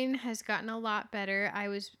driving has gotten a lot better. I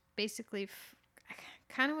was basically I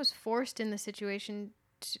kind of was forced in the situation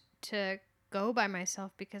to go by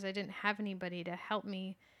myself because I didn't have anybody to help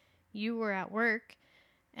me. You were at work,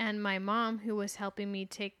 and my mom, who was helping me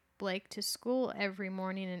take Blake to school every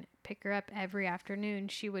morning and pick her up every afternoon,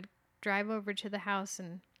 she would drive over to the house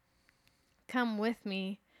and come with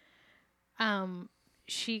me.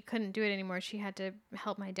 She couldn't do it anymore. She had to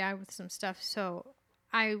help my dad with some stuff, so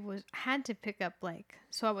I had to pick up Blake.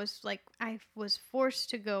 So I was forced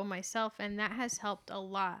to go myself, and that has helped a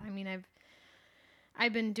lot. I mean,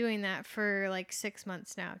 I've been doing that for like 6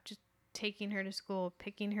 months now, just taking her to school,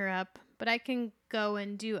 picking her up, but I can go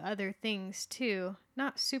and do other things too.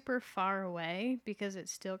 Not super far away because it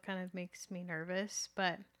still kind of makes me nervous,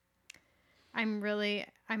 but I'm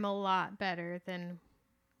a lot better than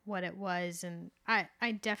what it was, and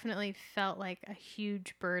I definitely felt like a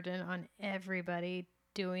huge burden on everybody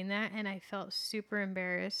doing that, and I felt super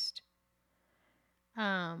embarrassed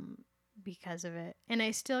because of it. And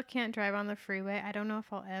I still can't drive on the freeway. I don't know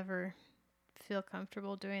if I'll ever feel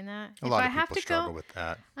comfortable doing that. a If lot I of have people to struggle go, with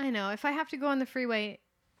that. I know. If I have to go on the freeway,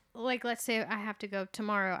 like let's say I have to go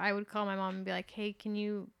tomorrow, I would call my mom and be like, "Hey, can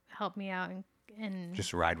you help me out?" And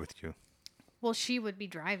Just ride with you. well, she would be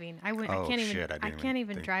driving. I wouldn't. Oh, I can't even. shit, I I didn't can't even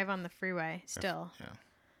even think- drive on the freeway still. Yeah.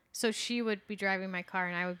 So she would be driving my car,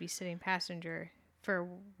 and I would be sitting passenger for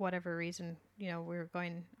whatever reason. You know, we were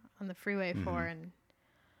going on the freeway for,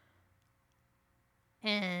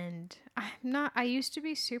 and I'm not. I used to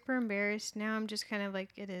be super embarrassed. Now I'm just kind of like,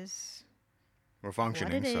 it is. We're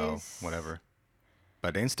functioning, it so is. whatever.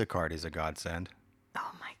 But Instacart is a godsend,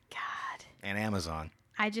 Oh my god! and Amazon.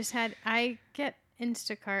 I get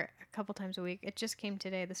Instacart a couple times a week. It just came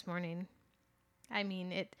today, this morning. I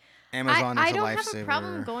mean, Amazon I is a don't lifesaver. have a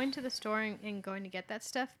problem going to the store and going to get that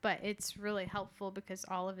stuff, but it's really helpful because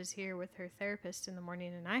Olive is here with her therapist in the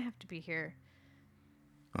morning, and I have to be here.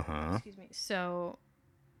 Excuse me. So,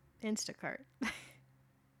 Instacart.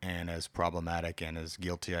 And as problematic and as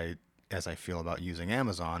guilty as I feel about using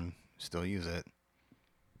Amazon, still use it.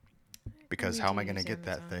 Because We how am do I going to use get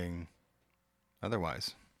that Amazon. thing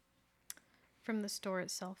otherwise? From the store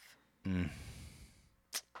itself.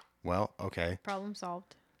 Well, okay. Problem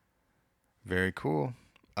solved. Very cool.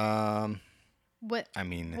 What I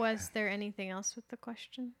mean, was there anything else with the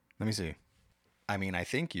question? let me see. I mean, I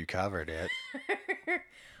think you covered it.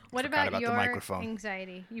 What Forgot about about the your microphone.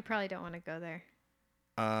 anxiety? You probably don't want to go there.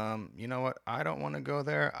 You know what? I don't want to go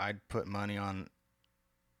there. I'd put money on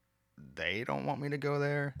they don't want me to go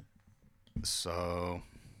there. So,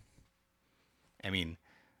 I mean,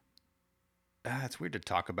 it's weird to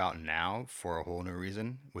talk about now for a whole new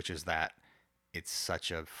reason, which is that it's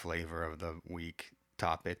such a flavor of the week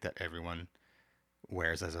topic that everyone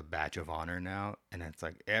wears as a badge of honor now, and it's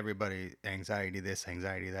like everybody anxiety this,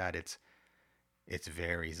 anxiety that. It's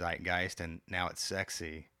very zeitgeist, and now it's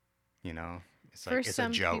sexy. You know, it's like For it's a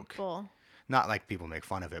some joke. people. Not like people make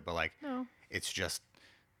fun of it, but like No. it's just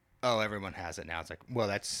oh everyone has it now. It's like well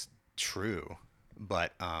that's true,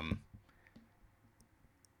 but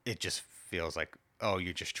it just feels like oh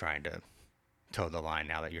you're just trying to toe the line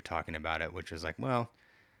now that you're talking about it, which is like well,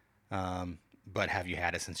 but have you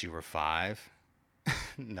had it since you were 5?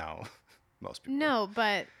 No, most people. No,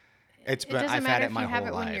 but It's it been doesn't I've matter had it if my you have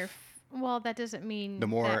whole it when you're. life. Well, that doesn't mean The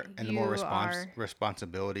more that and the more you are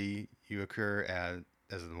responsibility you occur as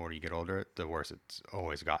the more you get older, the worse it's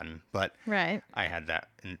always gotten. But right. I had that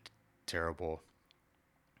terrible,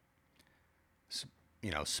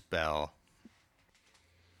 spell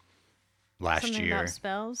last Something year. about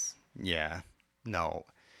spells. Yeah, no.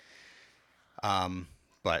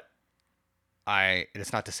 But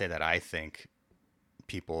it's not to say that I think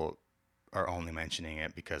people are only mentioning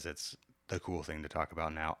it because it's the cool thing to talk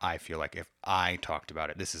about now. I feel like if I talked about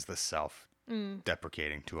it, this is the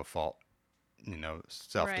self-deprecating to a fault,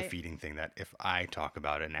 self-defeating thing that if I talk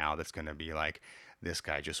about it now, that's going to be like, this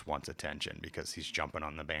guy just wants attention because he's jumping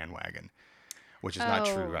on the bandwagon, which is not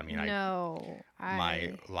true. I mean,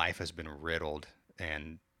 my life has been riddled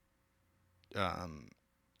and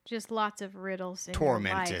just lots of riddles in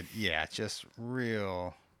tormented. your life. Yeah, just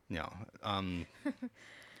real,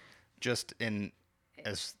 just in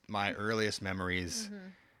as my earliest memories,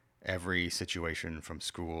 every situation from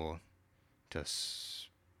school to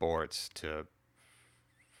sports to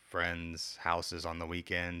friends' houses on the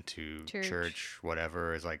weekend to church,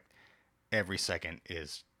 whatever is like every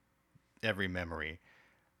memory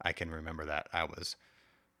I can remember that I was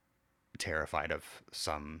terrified of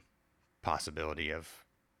some possibility of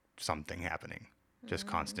something happening. Just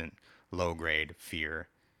constant low grade fear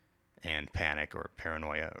and panic or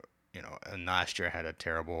paranoia. And last year I had a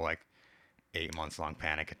terrible 8 months long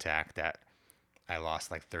panic attack that I lost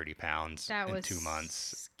 30 pounds in 2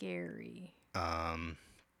 months. Scary. That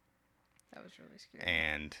was really scary.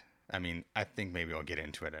 And I mean, I think maybe I'll get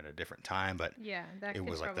into it at a different time, but yeah, it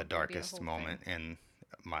was the darkest moment in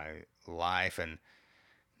my life. And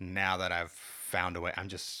now that I've found a way, I'm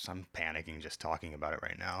panicking just talking about it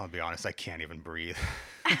right now. I'll be honest, I can't even breathe.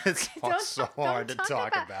 It's so hard to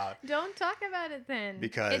talk about. Don't talk about it then.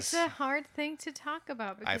 Because it's a hard thing to talk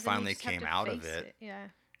about. Because I finally then you just came have to out of face it. Yeah.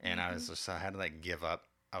 And I had to give up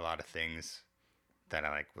a lot of things that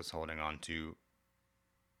I was holding on to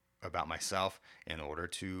about myself in order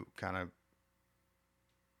to kind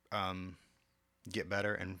of get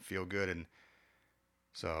better and feel good. And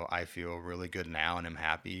so I feel really good now and I'm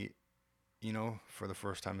happy, for the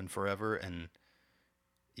first time in forever. And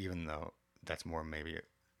even though that's more maybe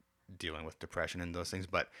dealing with depression and those things,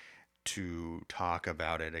 but to talk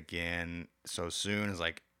about it again so soon is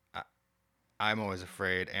I'm always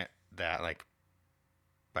afraid that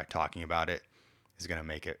by talking about it is going to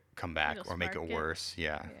make it come back or make it worse.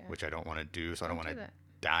 Yeah, which I don't want to do. So I don't want to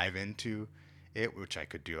dive into it, which I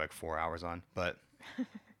could do 4 hours on. But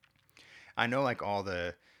I know all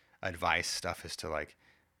the advice stuff is to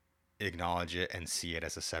acknowledge it and see it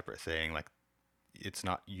as a separate thing. It's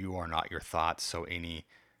not, you are not your thoughts. So any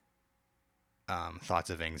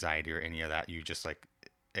thoughts of anxiety or any of that, you just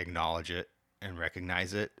acknowledge it and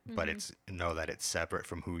recognize it, but know that it's separate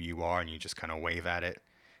from who you are, and you just kind of wave at it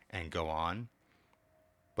and go on.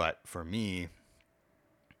 But for me,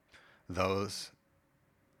 those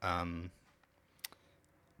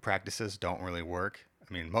practices don't really work.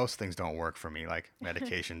 I mean, most things don't work for me.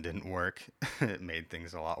 Medication didn't work. It made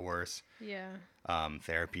things a lot worse. Yeah.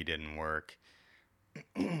 Therapy didn't work.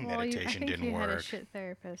 Well, Meditation didn't work. Had a shit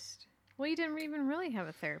therapist. Well, you didn't even really have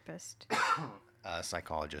a therapist. A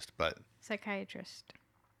psychologist, but psychiatrist.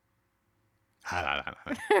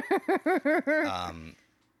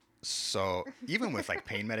 So even with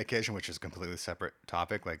pain medication, which is a completely separate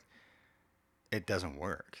topic, it doesn't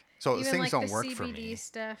work. So even things don't work CBD for me.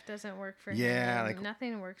 Stuff doesn't work for him. Yeah,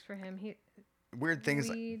 nothing works for him. Weird things,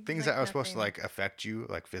 things that are supposed to affect you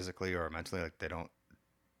physically or mentally, they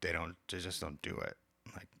just don't do it.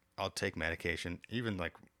 I'll take medication, even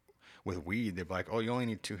with weed, they're oh, you only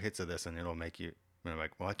need 2 hits of this and it'll make you. And I'm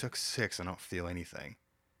well, I took 6 and I don't feel anything.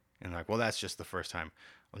 And like, well, that's just the first time.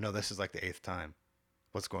 Well, no, this is like the 8th time.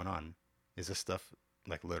 What's going on? Is this stuff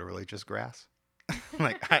like literally just grass?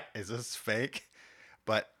 Like, is this fake?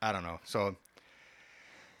 But I don't know. So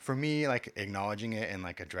for me, like acknowledging it and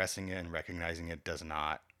like addressing it and recognizing it does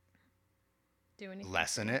not Do anything.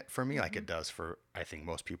 lessen it for me like it does for, I think,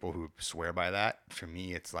 most people who swear by that. For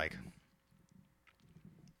me, it's like,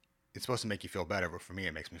 it's supposed to make you feel better, but for me,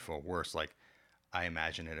 it makes me feel worse. Like, I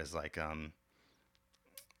imagine it as like,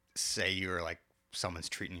 say you're like, someone's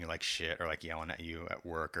treating you like shit or like yelling at you at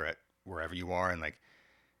work or at wherever you are. And like,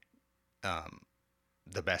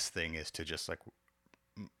 the best thing is to just like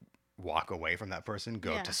walk away from that person,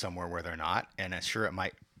 go Yeah. to somewhere where they're not. And I'm sure it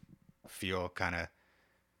might feel kind of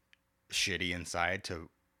shitty inside to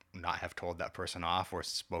not have told that person off or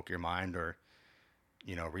spoke your mind or,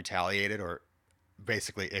 you know, retaliated or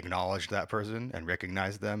basically acknowledged that person and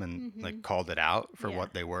recognized them and like called it out for Yeah.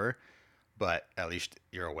 what they were. But at least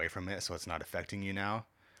you're away from it, so it's not affecting you now.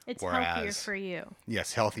 It's healthier for you.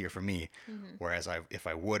 Yes, healthier for me. Whereas if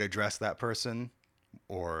I would address that person,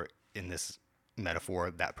 or in this metaphor,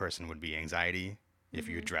 that person would be anxiety. If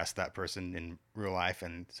you addressed that person in real life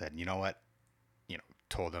and said, you know what, you know,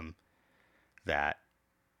 told them that,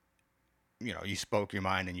 you know, you spoke your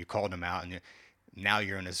mind and you called them out, and now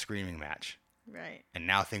you're in a screaming match. Right. And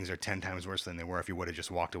now things are 10 times worse than they were if you would have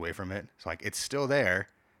just walked away from it. So like, it's still there,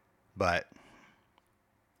 but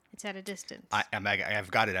It's at a distance.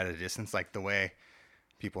 I've got it at a distance. Like the way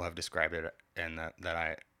people have described it, and that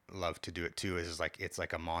I love to do it too, is like, it's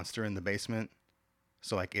like a monster in the basement.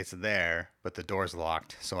 So like, it's there, but the door's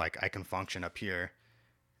locked. So like, I can function up here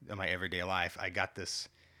in my everyday life. I got this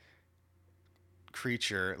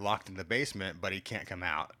creature locked in the basement, but he can't come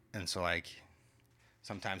out. And so like,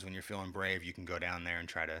 sometimes when you're feeling brave, you can go down there and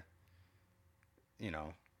try to, you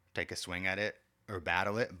know, take a swing at it or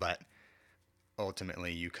battle it. But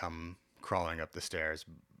ultimately you come crawling up the stairs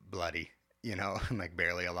bloody, you know, and like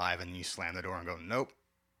barely alive, and you slam the door and go, nope,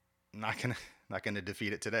 not gonna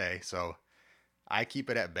defeat it today. So I keep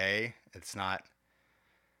it at bay. It's not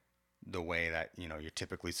the way that, you know, you're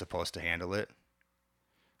typically supposed to handle it.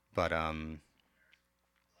 But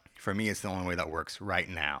for me, it's the only way that works right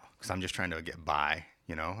now, because I'm just trying to get by,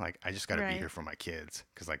 you know, like I just got to be Right. here for my kids.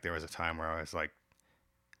 Because like there was a time where I was like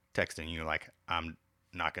texting you like, I'm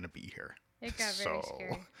not going to be here. It got very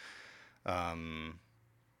scary.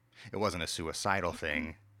 It wasn't a suicidal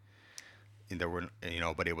thing. And there were, you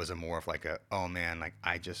know, but it was a more of like a, oh man, like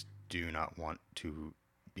I just do not want to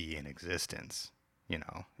be in existence. You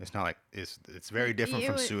know, it's not like it's very different It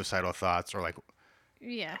from was- suicidal thoughts or like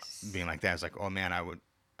Yes. being like that. It's like, oh man, I would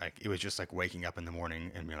like, it was just like waking up in the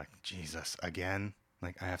morning and being like, Jesus, again?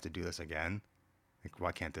 Like I have to do this again? Like,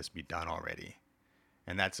 why can't this be done already?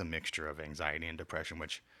 And that's a mixture of anxiety and depression,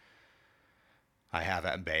 which I have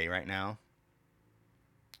at bay right now.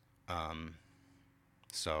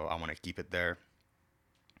 So I want to keep it there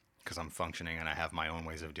because I'm functioning and I have my own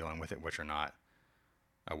ways of dealing with it, which are not,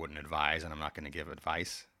 I wouldn't advise, and I'm not going to give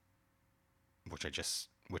advice,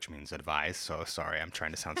 which means advise. So sorry, I'm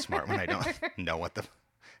trying to sound smart when I don't know what the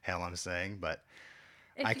hell I'm saying, but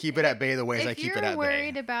I keep it at bay the ways I keep it If at you're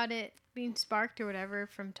worried bay. about it being sparked or whatever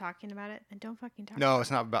from talking about it, then don't fucking talk. No,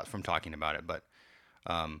 it's not about from talking about it, but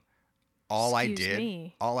all Excuse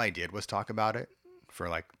me. I did was talk about it for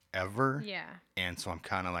like ever. Yeah. And so I'm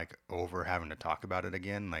kind of like over having to talk about it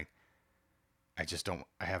again. Like I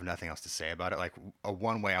have nothing else to say about it. Like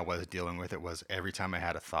one way I was dealing with it was every time I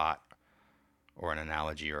had a thought or an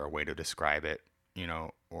analogy or a way to describe it, you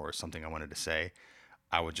know, or something I wanted to say,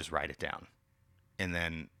 I would just write it down. And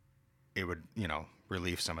then it would, you know,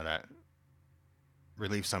 relieve some of the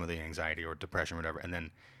anxiety or depression or whatever. And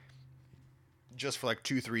then just for like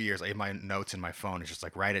 2-3 years, like my notes in my phone is just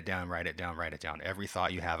like, write it down, write it down, write it down. Every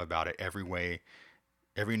thought you have about it, every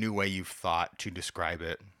new way you've thought to describe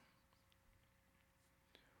it,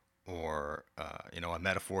 or, you know, a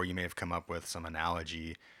metaphor you may have come up with, some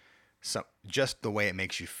analogy, just the way it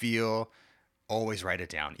makes you feel, always write it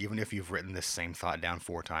down. Even if you've written this same thought down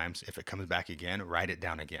 4 times, if it comes back again, write it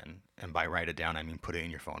down again. And by write it down, I mean put it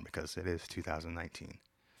in your phone, because it is 2019.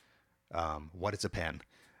 What is a pen?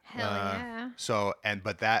 Hell yeah. So,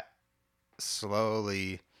 but that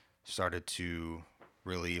slowly started to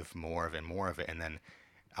relieve more of it. And then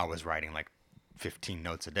I was writing like 15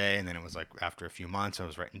 notes a day. And then it was like after a few months, I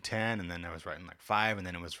was writing 10. And then I was writing like 5. And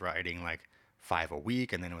then it was writing like 5 a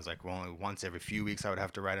week. And then it was like, well, only once every few weeks I would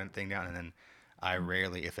have to write a thing down. And then I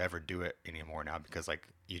rarely, if ever, do it anymore now, because like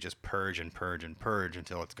you just purge and purge and purge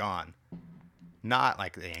until it's gone. Not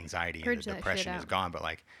like the anxiety Purge and the that shit depression is out. gone, but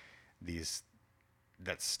like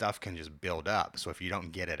that stuff can just build up. So if you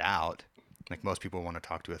don't get it out, Like most people want to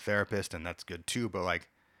talk to a therapist, and that's good too. But like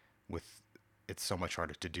it's so much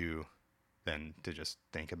harder to do than to just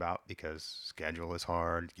think about, because schedule is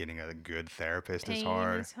hard. Getting a good therapist is Pain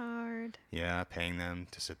hard. is hard. Yeah, paying them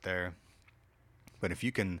to sit there. But if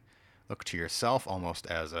you can look to yourself almost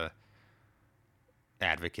as a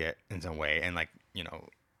advocate in some way, and like,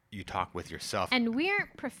 you talk with yourself. And we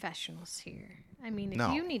aren't professionals here. I mean, if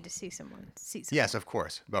No. you need to see someone, see someone. Yes, of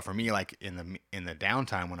course. But for me, like in the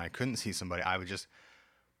downtime when I couldn't see somebody, I would just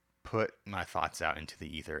put my thoughts out into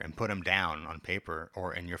the ether and put them down on paper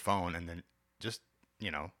or in your phone, and then just,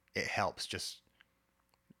 it helps just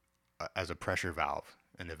as a pressure valve,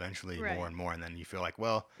 and eventually Right. more and more, and then you feel like,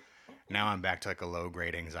 well, now I'm back to like a low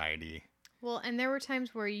grade anxiety. Well, and there were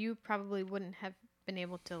times where you probably wouldn't have been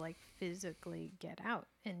able to like physically get out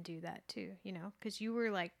and do that too, because you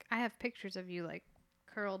were like, I have pictures of you like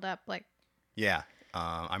curled up, like, Yeah.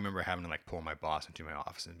 I remember having to like pull my boss into my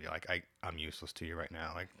office and be like, I'm useless to you right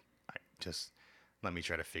now. Like, just let me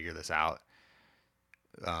try to figure this out.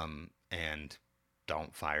 And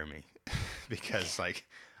don't fire me because like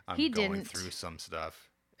I'm He going didn't. through some stuff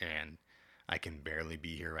and I can barely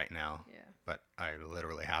be here right now. yeah. But I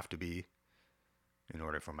literally have to be in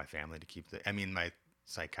order for my family to keep my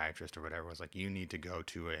psychiatrist or whatever was like, you need to go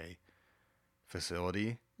to a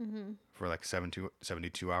facility for like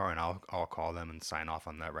 72 hour, and I'll call them and sign off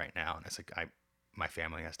on that right now. And it's like, my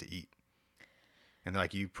family has to eat. And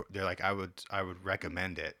they're like, I would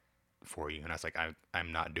recommend it for you. And I was like,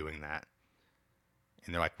 I'm not doing that.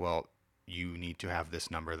 And they're like, well, you need to have this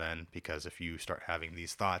number then, because if you start having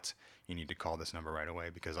these thoughts, you need to call this number right away,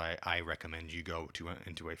 because I recommend you go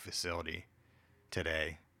into a facility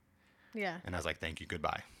today. Yeah. And I was like, thank you,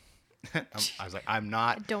 goodbye. I was like, I'm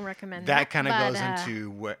not. I don't recommend That that. kind of but, goes into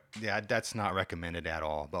what, yeah, that's not recommended at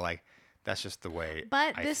all. But like, that's just the way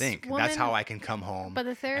But I this think. woman- That's how I can come home but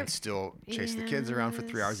the and still chase the kids around for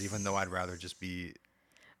 3 hours, even though I'd rather just be.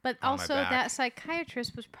 But on my also, back. that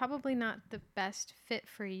psychiatrist was probably not the best fit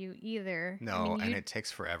for you either. No, I mean, and it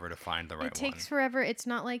takes forever to find the right it takes one. forever. It's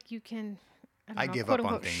not like you can, I know, give quote up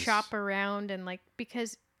on unquote, things. shop around and like,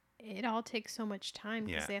 because it all takes so much time,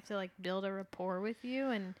 because Yeah. they have to like build a rapport with you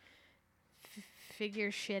and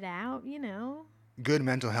figure shit out, Good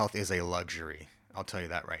mental health is a luxury. I'll tell you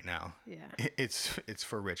that right now. Yeah. It's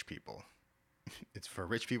for rich people. It's for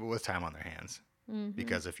rich people with time on their hands. Mm-hmm.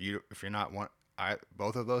 Because if you're not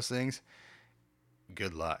both of those things,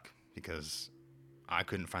 good luck, because I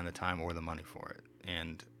couldn't find the time or the money for it.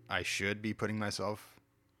 And I should be putting myself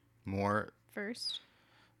more, First,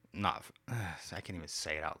 I can't even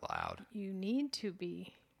say it out loud. you need to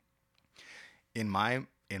be. In my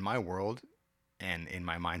world and in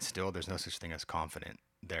my mind still, there's no such thing as confident.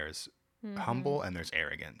 There's humble and there's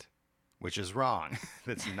arrogant, which is wrong.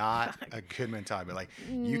 That's not a good mentality. But like,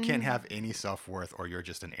 you can't have any self-worth or you're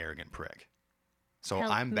just an arrogant prick. So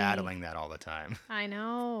Help I'm me. battling that all the time. I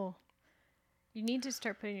know. You need to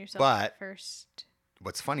start putting yourself But- first.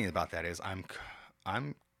 What's funny about that is I'm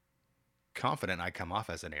confident I come off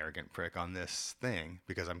as an arrogant prick on this thing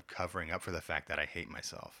because I'm covering up for the fact that I hate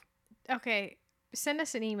myself. Okay, send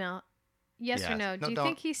us an email. Yes or Yes. no? No, Do you don't-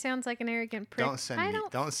 think he sounds like an arrogant prick? Don't send I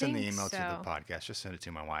the think email to so. the podcast. Just send it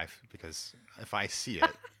to my wife, because if I see it,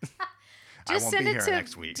 I Just won't send be it here to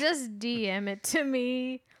next week. Just DM it to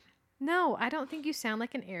me. No, I don't think you sound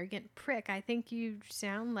like an arrogant prick. I think you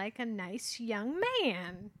sound like a nice young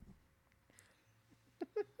man.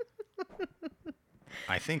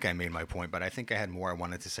 I think I made my point, but I think I had more I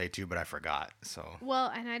wanted to say too, but I forgot. So Well,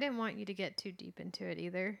 and I didn't want you to get too deep into it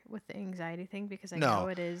either with the anxiety thing, because I No. know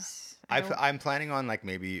it is. I'm planning on, like,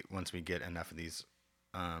 maybe once we get enough of these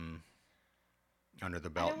under the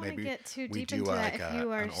I belt, don't want to maybe get too we deep do into like that if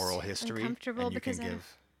you are an oral history, uncomfortable, and you can because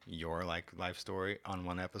give your like life story on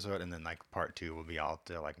one episode, and then like part 2 will be all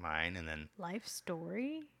to like mine, and then life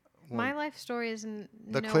story. Well, My life story is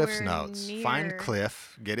the Cliff's nowhere notes. near. Find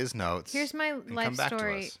Cliff, get his notes. Here's my and life come back to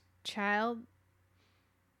story: us. child,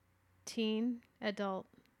 teen, adult.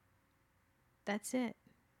 That's it.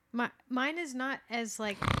 Mine is not as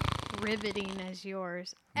like riveting as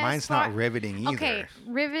yours. As Mine's far- not riveting either. Okay,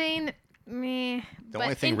 riveting. Meh. The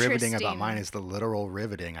only thing riveting about mine is the literal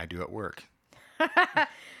riveting I do at work.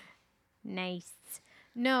 Nice.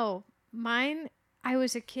 No, mine. I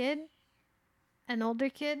was a kid, an older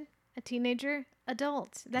kid, a teenager,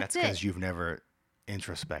 adult. That's because it. you've never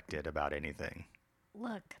introspected about anything.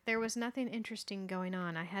 Look, there was nothing interesting going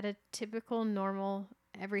on. I had a typical, normal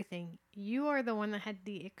everything. You are the one that had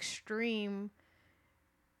the extreme.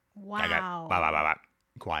 Wow.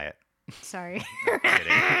 Quiet. Sorry.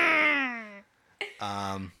 Kidding.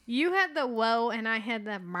 You had the whoa, and I had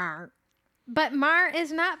the mark. But Mar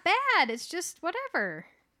is not bad. It's just whatever.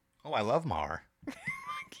 Oh, I love Mar. Did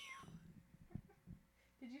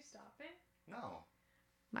you stop it? No.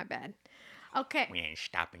 My bad. Okay. We ain't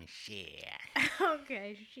stopping shit.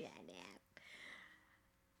 Okay, shut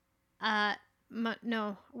up.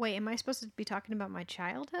 No, wait, am I supposed to be talking about my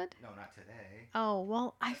childhood? No, not today. Oh,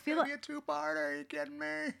 well, I feel like a two-parter. Are you kidding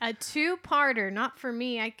me? a two-parter, not for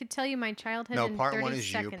me. I could tell you my childhood No, in part 30 one is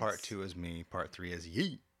seconds. you, part two is me, part three is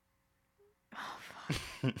yeet.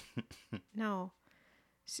 No.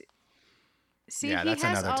 See, Yeah, he that's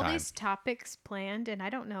has another all time. these topics planned, and I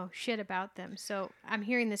don't know shit about them. So I'm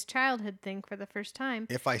hearing this childhood thing for the first time.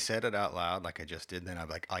 If I said it out loud like I just did, then I'd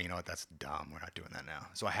be like, oh, you know what? That's dumb. We're not doing that now.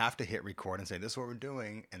 So I have to hit record and say, this is what we're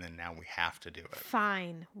doing. And then now we have to do it.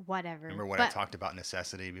 Fine, whatever. Remember what I talked about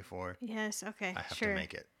necessity before? Yes, okay, I have sure. to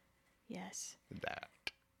make it Yes. that.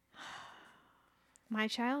 My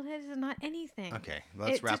childhood is not anything. Okay,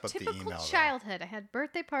 let's It's wrap a up the typical email, though. childhood. I had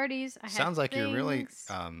birthday parties. I had Sounds like you're really, things.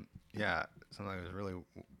 yeah, sounds like it was really,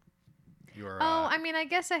 you're, Oh, I mean, I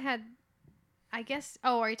guess.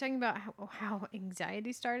 Oh, are you talking about how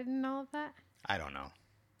anxiety started and all of that? I don't know.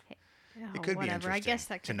 Oh, It could be whatever. interesting I guess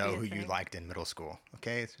that could to know be a who you thing. liked in middle school.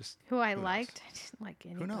 Okay, it's just Who I knows? liked? I didn't like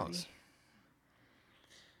anybody. Who knows?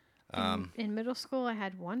 In middle school, I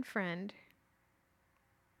had one friend.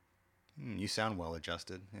 You sound well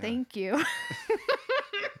adjusted. Yeah. Thank you.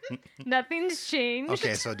 Nothing's changed.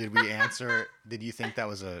 Okay, so did we answer? Did you think that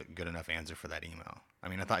was a good enough answer for that email? I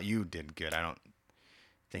mean, I thought you did good. I don't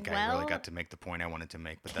think I really Well, got to make the point I wanted to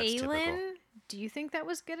make, but that's typical. Kaylin, do you think that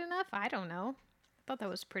was good enough? I don't know. I thought that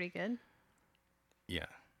was pretty good. Yeah.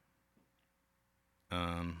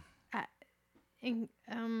 That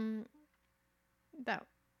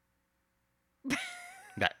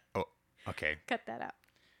That. Oh, okay. cut that out.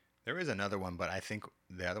 There is another one, but I think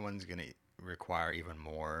the other one's gonna require even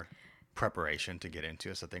more preparation to get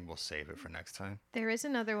into. So I think we'll save it for next time. There is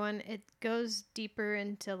another one. It goes deeper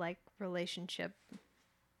into like relationship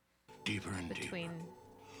Deeper and between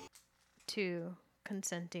two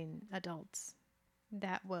consenting adults.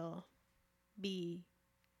 That will be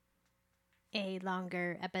a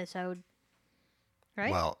longer episode.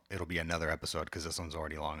 Right? Well, it'll be another episode because this one's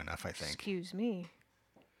already long enough, I think. Excuse me.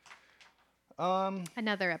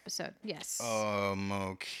 Another episode. Yes.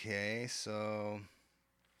 Okay, so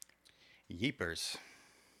yeepers.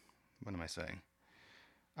 What am I saying?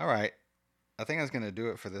 All right. I think I was gonna do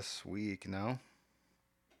it for this week, no?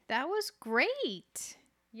 That was great.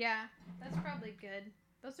 Yeah, that's probably good.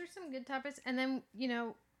 Those are some good topics. And then,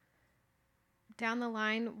 down the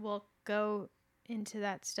line, we'll go into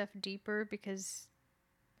that stuff deeper because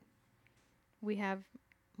we have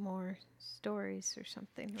more stories or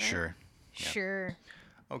something, right? Sure. Yeah. Sure.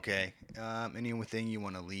 Okay. Anything you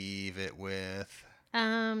want to leave it with?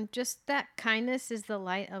 Just that kindness is the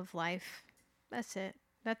light of life. That's it.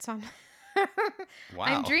 That's on. Wow.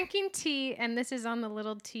 I'm drinking tea, and this is on the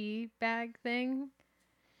little tea bag thing.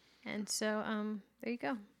 And so, there you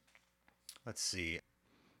go. Let's see.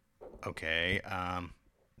 Okay.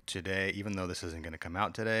 Today, even though this isn't going to come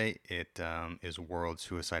out today, it is World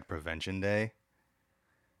Suicide Prevention Day.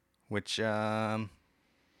 Which, hey,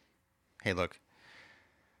 look.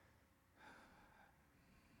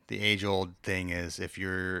 The age-old thing is if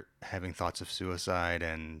you're having thoughts of suicide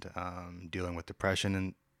and dealing with depression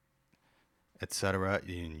and etc.,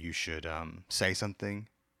 you should say something.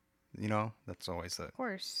 That's always the.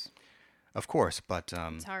 Of course, but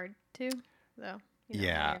It's hard too, though.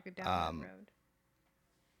 Yeah, Go down that road.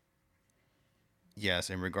 Yes,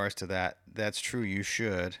 in regards to that, that's true. You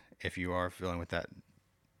should, if you are feeling with that,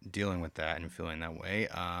 dealing with that, and feeling that way.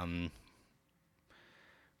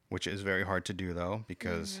 Which is very hard to do though,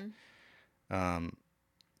 because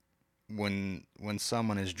when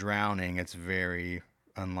someone is drowning, it's very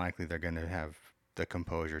unlikely they're going to have the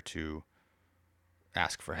composure to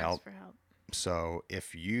ask for help. So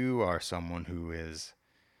if you are someone who is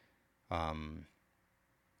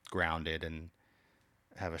grounded and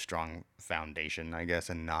have a strong foundation, I guess,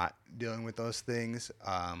 and not dealing with those things,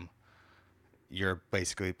 you're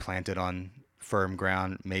basically planted on firm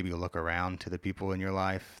ground. Maybe look around to the people in your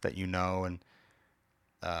life that you know and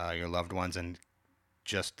your loved ones, and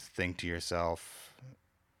just think to yourself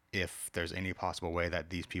if there's any possible way that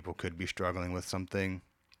these people could be struggling with something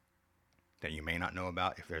that you may not know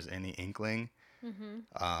about. If there's any inkling,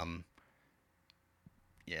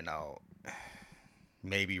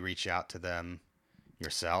 maybe reach out to them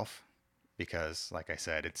yourself, because like I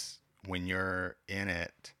said, it's when you're in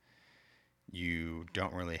it, you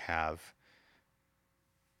don't really have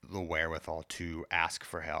the wherewithal to ask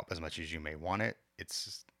for help as much as you may want it.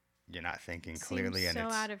 you're not thinking clearly, Seems and so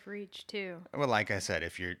it's out of reach too. well, like I said,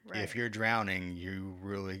 if Right. you're drowning, you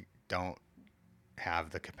really don't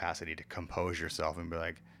have the capacity to compose yourself and be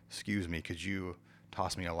like, "Excuse me, could you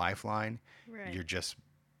toss me a lifeline?" Right. You're just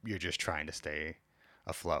trying to stay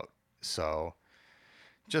afloat. So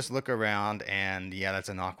just look around, and yeah, that's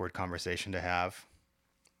an awkward conversation to have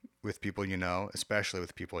with people you know, especially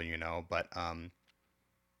with people you know. But I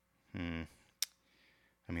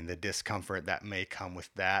mean, the discomfort that may come with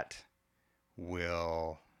that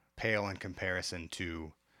will pale in comparison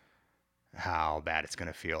to how bad it's going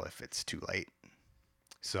to feel if it's too late.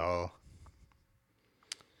 So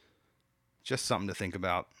just something to think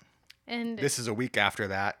about. And This is a week after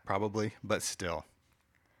that, probably, but still,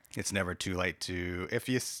 it's never too late to, if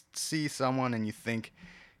you see someone and you think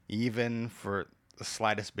even for the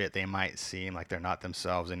slightest bit they might seem like they're not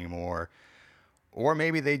themselves anymore, or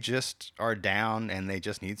maybe they just are down and they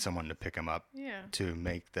just need someone to pick them up yeah. to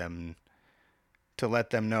make them, to let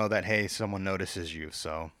them know that, hey, someone notices you.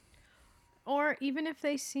 So Or even if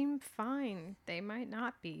they seem fine, they might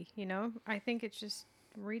not be, you know? I think it's just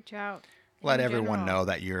reach out. let in everyone general. know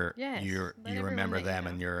that you're Yes, you let everyone remember that you them know.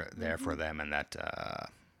 and you're there for them, and that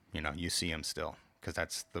you see them still, because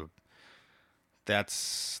that's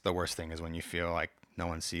the worst thing, is when you feel like no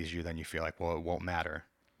one sees you, then you feel like, well, it won't matter,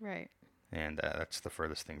 Right. and that's the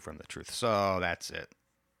furthest thing from the truth. So that's it.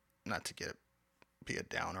 Not to be a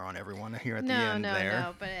downer on everyone here at the end there.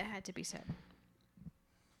 No, but it had to be said.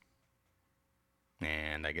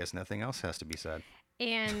 And I guess nothing else has to be said.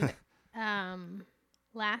 And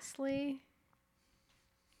lastly,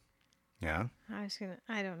 Yeah.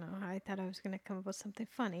 I don't know. I thought I was gonna come up with something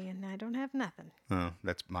funny, and I don't have nothing.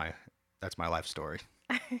 That's my life story.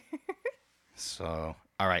 So,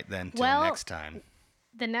 all right then. Till Well, next time.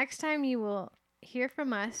 The next time you will hear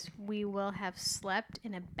from us, we will have slept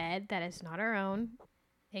in a bed that is not our own,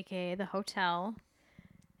 aka the hotel.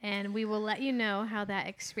 And we will let you know how that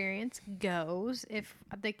experience goes, if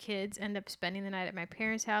the kids end up spending the night at my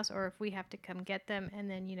parents' house, or if we have to come get them, and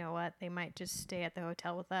then, you know what, they might just stay at the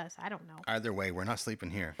hotel with us. I don't know. Either way, we're not sleeping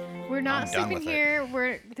here. We're not I'm done sleeping with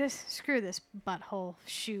it. here. Screw this butthole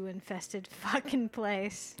shoe infested fucking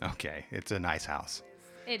place. Okay, it's a nice house.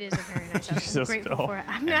 It is a very nice house. I'm Jesus, grateful Bill. for it.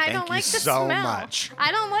 I And don't thank you like the so smell. much.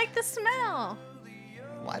 I don't like the smell.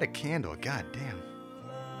 Light a candle. God damn.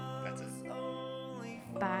 That's it.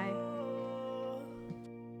 Bye.